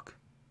Morrison book.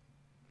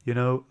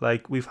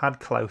 We've had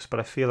Klaus, but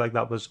I feel like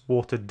that was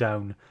watered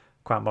down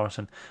Grant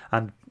Morrison.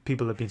 And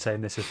people have been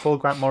saying this is full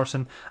Grant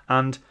Morrison.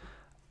 And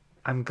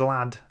I'm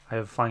glad I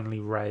have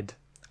finally read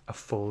a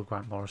full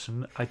Grant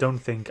Morrison. I don't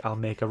think I'll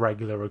make a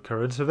regular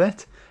occurrence of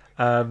it.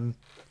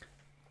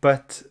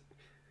 But...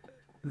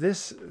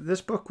 This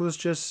book was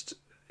just,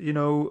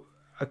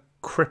 a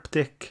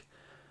cryptic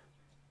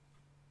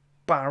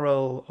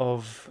barrel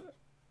of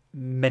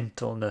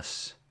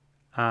mentalness.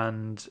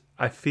 And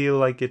I feel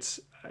like it's,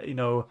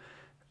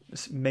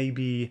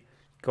 maybe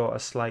got a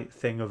slight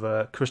thing of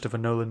a Christopher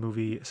Nolan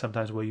movie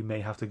sometimes where you may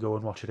have to go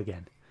and watch it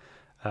again.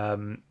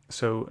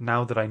 So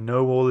now that I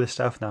know all this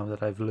stuff, now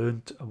that I've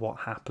learned what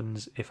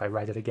happens if I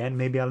read it again,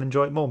 maybe I'll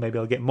enjoy it more. Maybe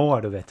I'll get more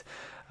out of it.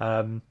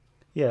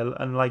 Yeah,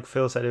 and like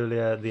Phil said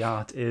earlier, the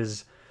art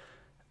is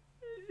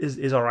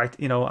all right.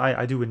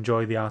 I do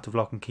enjoy the art of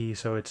Lock and Key,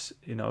 so it's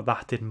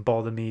that didn't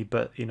bother me.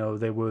 But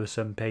there were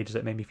some pages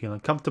that made me feel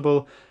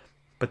uncomfortable.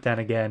 But then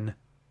again,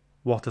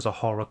 what does a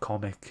horror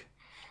comic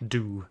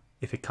do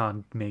if it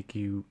can't make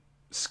you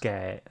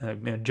scare,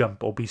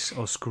 jump or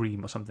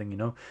scream or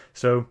something?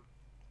 So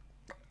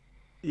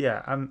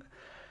yeah,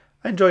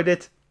 I enjoyed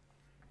it.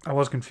 I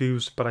was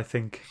confused, but I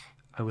think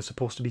I was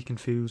supposed to be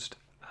confused.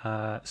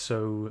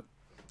 So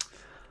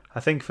I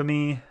think for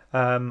me,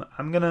 I'm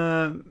going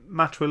to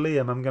match with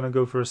Liam. I'm going to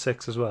go for a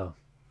 6 as well.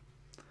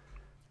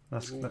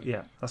 That's going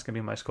to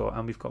be my score.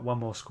 And we've got one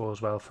more score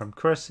as well from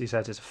Chris. He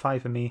says it's a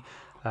 5 for me.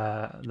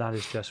 That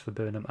is just for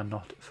Burnham and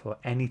not for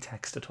any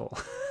text at all.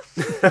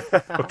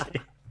 Okay.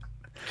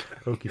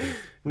 Okay.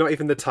 Not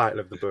even the title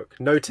of the book.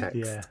 No text.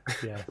 Yeah,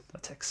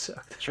 that text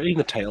sucked. Sure, even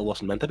the title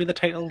wasn't meant to be the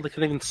title. They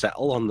couldn't even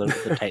settle on the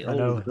title. I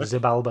know,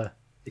 Zibalba.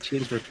 They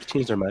changed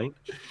their mind.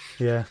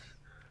 Yeah.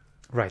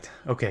 Right,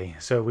 okay,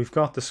 so we've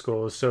got the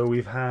scores. So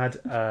we've had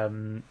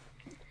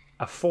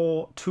a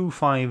 4, 2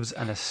 5s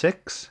and a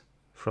 6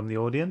 from the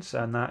audience,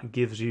 and that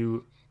gives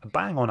you a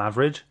bang on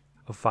average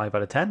of 5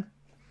 out of 10.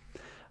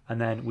 And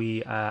then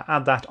we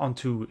add that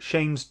onto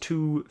Shane's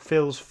 2,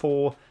 Phil's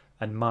 4,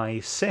 and my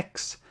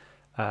 6.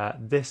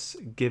 This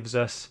gives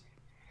us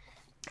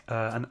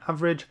an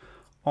average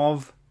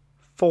of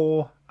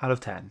 4 out of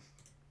 10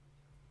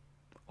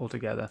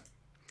 altogether.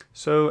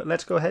 So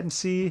let's go ahead and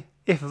see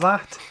if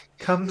that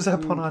comes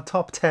up on our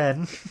top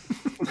 10.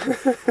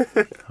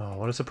 Oh,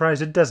 what a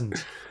surprise it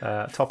doesn't.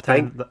 Top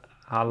 10,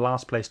 our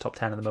last place top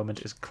 10 at the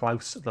moment is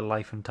Klaus, The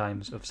Life and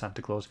Times of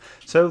Santa Claus.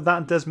 So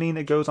that does mean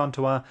it goes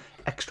onto our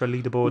extra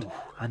leaderboard,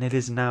 and it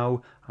is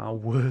now our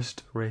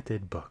worst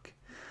rated book.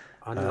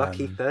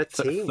 Unlucky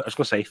 13. I was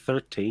going to say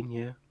 13,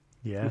 yeah.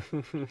 Yeah.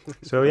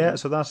 So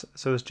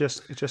it's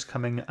just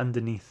coming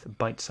underneath,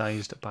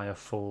 bite-sized by a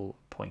full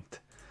point.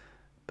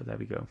 But there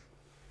we go.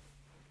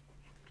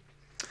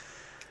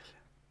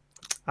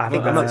 I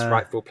think that's its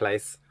rightful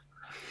place.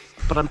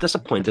 But I'm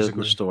disappointed in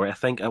the story. I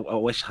think I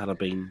wish it had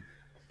been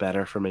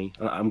better for me.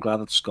 I'm glad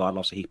that Scott,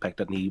 obviously, he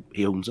picked it and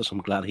he owns it. So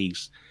I'm glad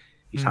he's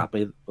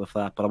happy with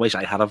that. But I wish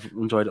I had have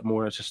enjoyed it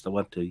more. It's just I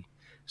went too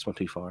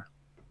far.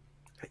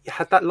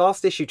 Had that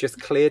last issue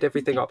just cleared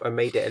everything up and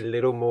made it a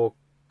little more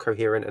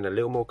coherent and a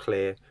little more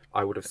clear,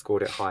 I would have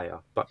scored it higher.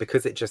 But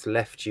because it just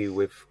left you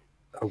with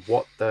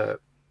what the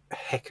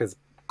heck has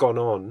gone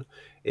on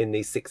in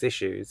these 6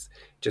 issues,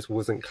 just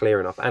wasn't clear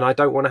enough. And I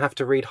don't want to have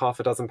to read half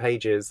a dozen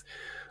pages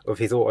of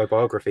his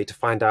autobiography to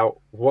find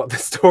out what the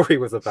story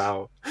was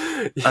about.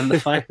 And the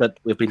fact that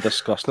we've been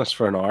discussing this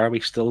for an hour, we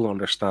still don't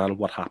understand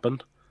what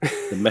happened,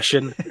 the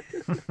mission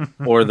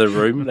or the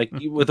room. Like,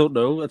 we don't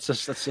know.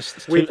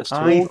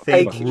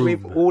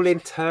 We've all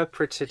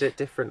interpreted it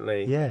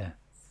differently. Yeah,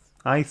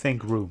 I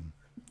think room.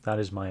 That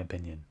is my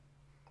opinion.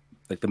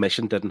 Like, the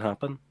mission didn't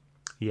happen.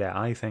 Yeah,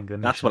 I think the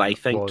mission. That's what I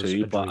think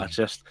too. But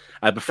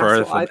I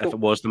prefer if it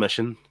was the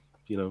mission.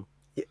 You know.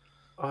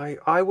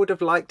 I would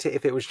have liked it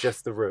if it was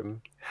just the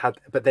room,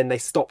 but then they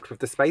stopped with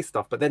the space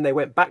stuff, but then they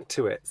went back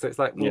to it. So it's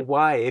like, well,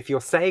 why? If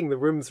you're saying the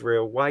room's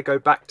real, why go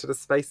back to the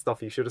space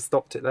stuff? You should have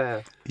stopped it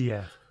there.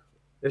 Yeah.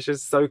 It's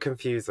just so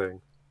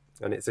confusing,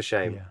 and it's a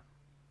shame.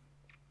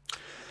 Yeah.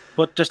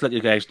 But just let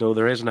you guys know,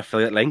 there is an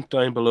affiliate link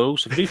down below.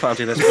 So if you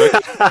fancy this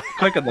book,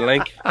 click on the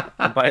link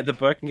and buy the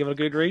book and give it a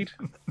good read.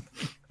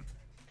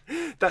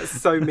 That's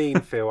so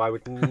mean, Phil. I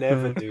would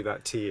never do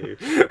that to you.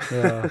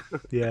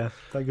 Yeah.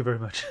 Thank you very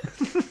much.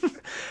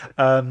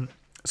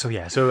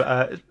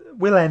 So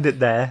we'll end it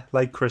there.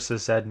 Like Chris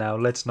has said now,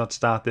 let's not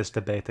start this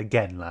debate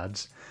again,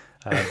 lads.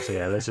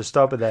 Let's just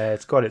stop it there.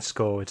 It's got its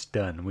score. It's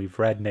done. We've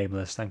read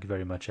Nameless. Thank you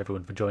very much,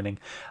 everyone, for joining.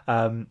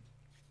 Shane,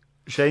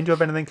 do you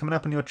have anything coming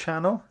up on your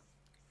channel?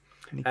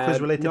 Any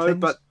quiz-related things? No,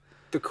 but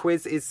the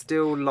quiz is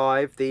still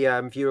live.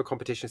 The viewer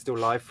competition is still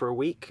live for a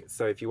week.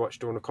 So if you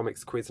watched Dawn of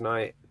Comics Quiz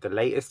Night, the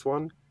latest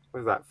one, what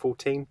was that,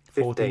 14?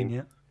 15? 14,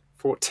 yeah.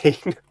 14.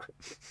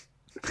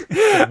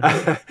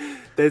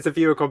 There's a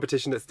viewer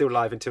competition that's still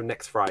live until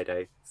next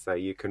Friday. So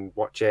you can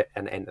watch it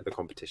and enter the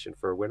competition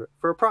for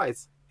a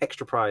prize.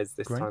 Extra prize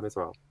this time as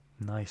well.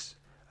 Nice.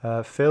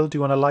 Phil, do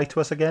you want to lie to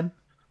us again?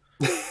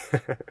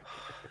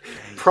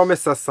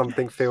 Promise us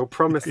something, Phil.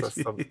 Promise us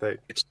something.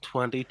 It's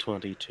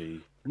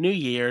 2022. New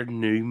year,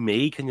 new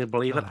me. Can you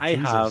believe it? I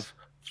Jesus. have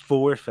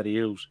 4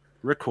 videos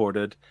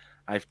recorded.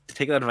 I've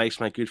taken advice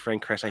from my good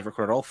friend Chris. I've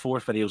recorded all 4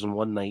 videos in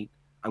one night.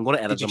 I'm going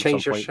to edit them at some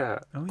point. Did you change your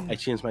shirt? Oh, yeah. I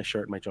changed my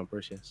shirt and my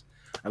jumpers, yes.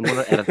 I'm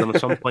going to edit them at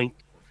some point.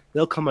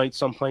 They'll come out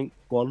some point,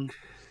 one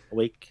a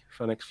week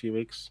for the next few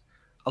weeks.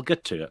 I'll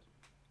get to it.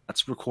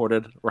 It's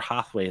recorded. We're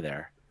halfway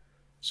there.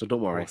 So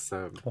don't worry.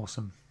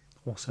 Awesome.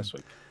 This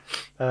week.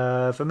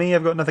 For me,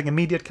 I've got nothing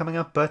immediate coming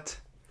up, but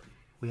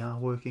we are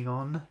working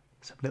on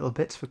some little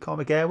bits for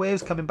Comic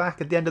Airwaves coming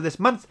back at the end of this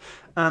month,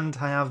 and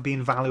I have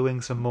been valuing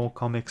some more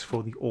comics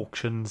for the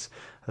auctions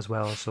as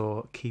well,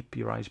 so keep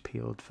your eyes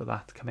peeled for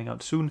that coming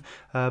out soon.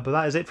 But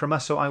that is it from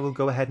us, so I will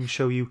go ahead and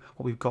show you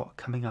what we've got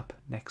coming up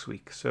next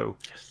week. So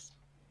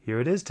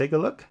here it is, take a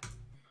look.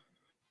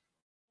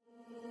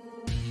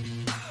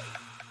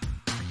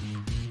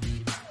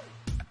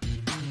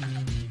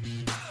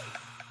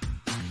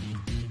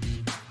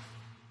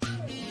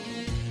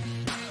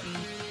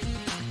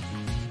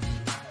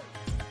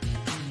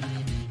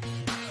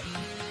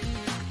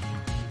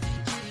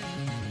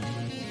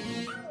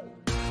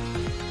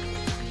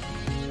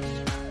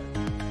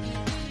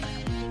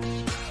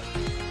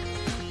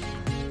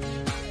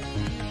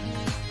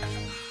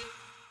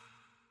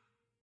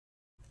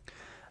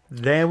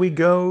 There we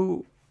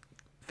go.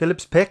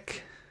 Philip's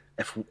pick.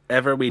 If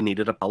ever we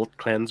needed a palate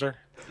cleanser,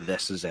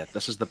 this is it.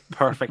 This is the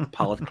perfect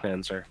palate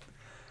cleanser.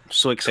 I'm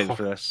so excited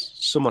for this.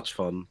 So much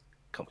fun.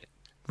 Can't wait.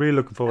 Really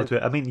looking forward to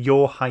it. I mean,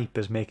 your hype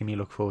is making me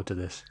look forward to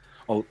this.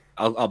 Oh,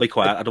 I'll be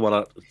quiet. I don't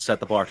want to set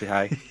the bar too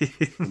high.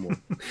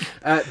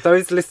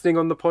 Those listening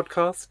on the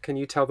podcast, can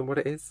you tell them what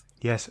it is?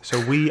 Yes, so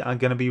we are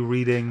going to be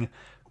reading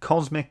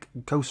Cosmic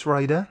Ghost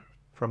Rider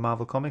from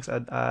Marvel Comics.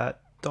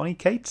 Donny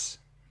Cates,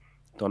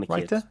 Donny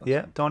writer. Cates.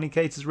 Yeah, Donny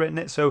Cates has written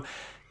it. So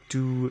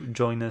do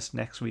join us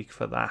next week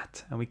for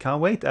that. And we can't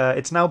wait.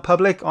 It's now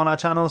public on our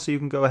channel, so you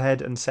can go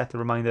ahead and set the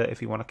reminder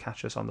if you want to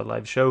catch us on the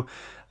live show.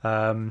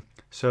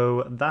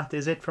 So that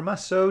is it from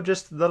us. So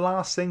just the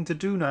last thing to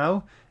do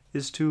now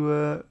is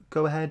to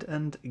go ahead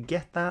and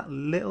get that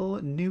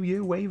little New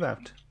Year wave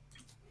out.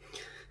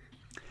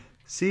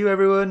 See you,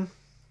 everyone.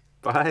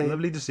 Bye.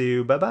 Lovely to see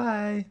you.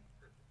 Bye-bye.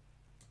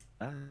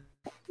 Bye.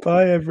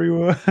 Bye,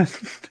 everyone.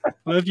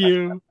 Love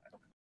you.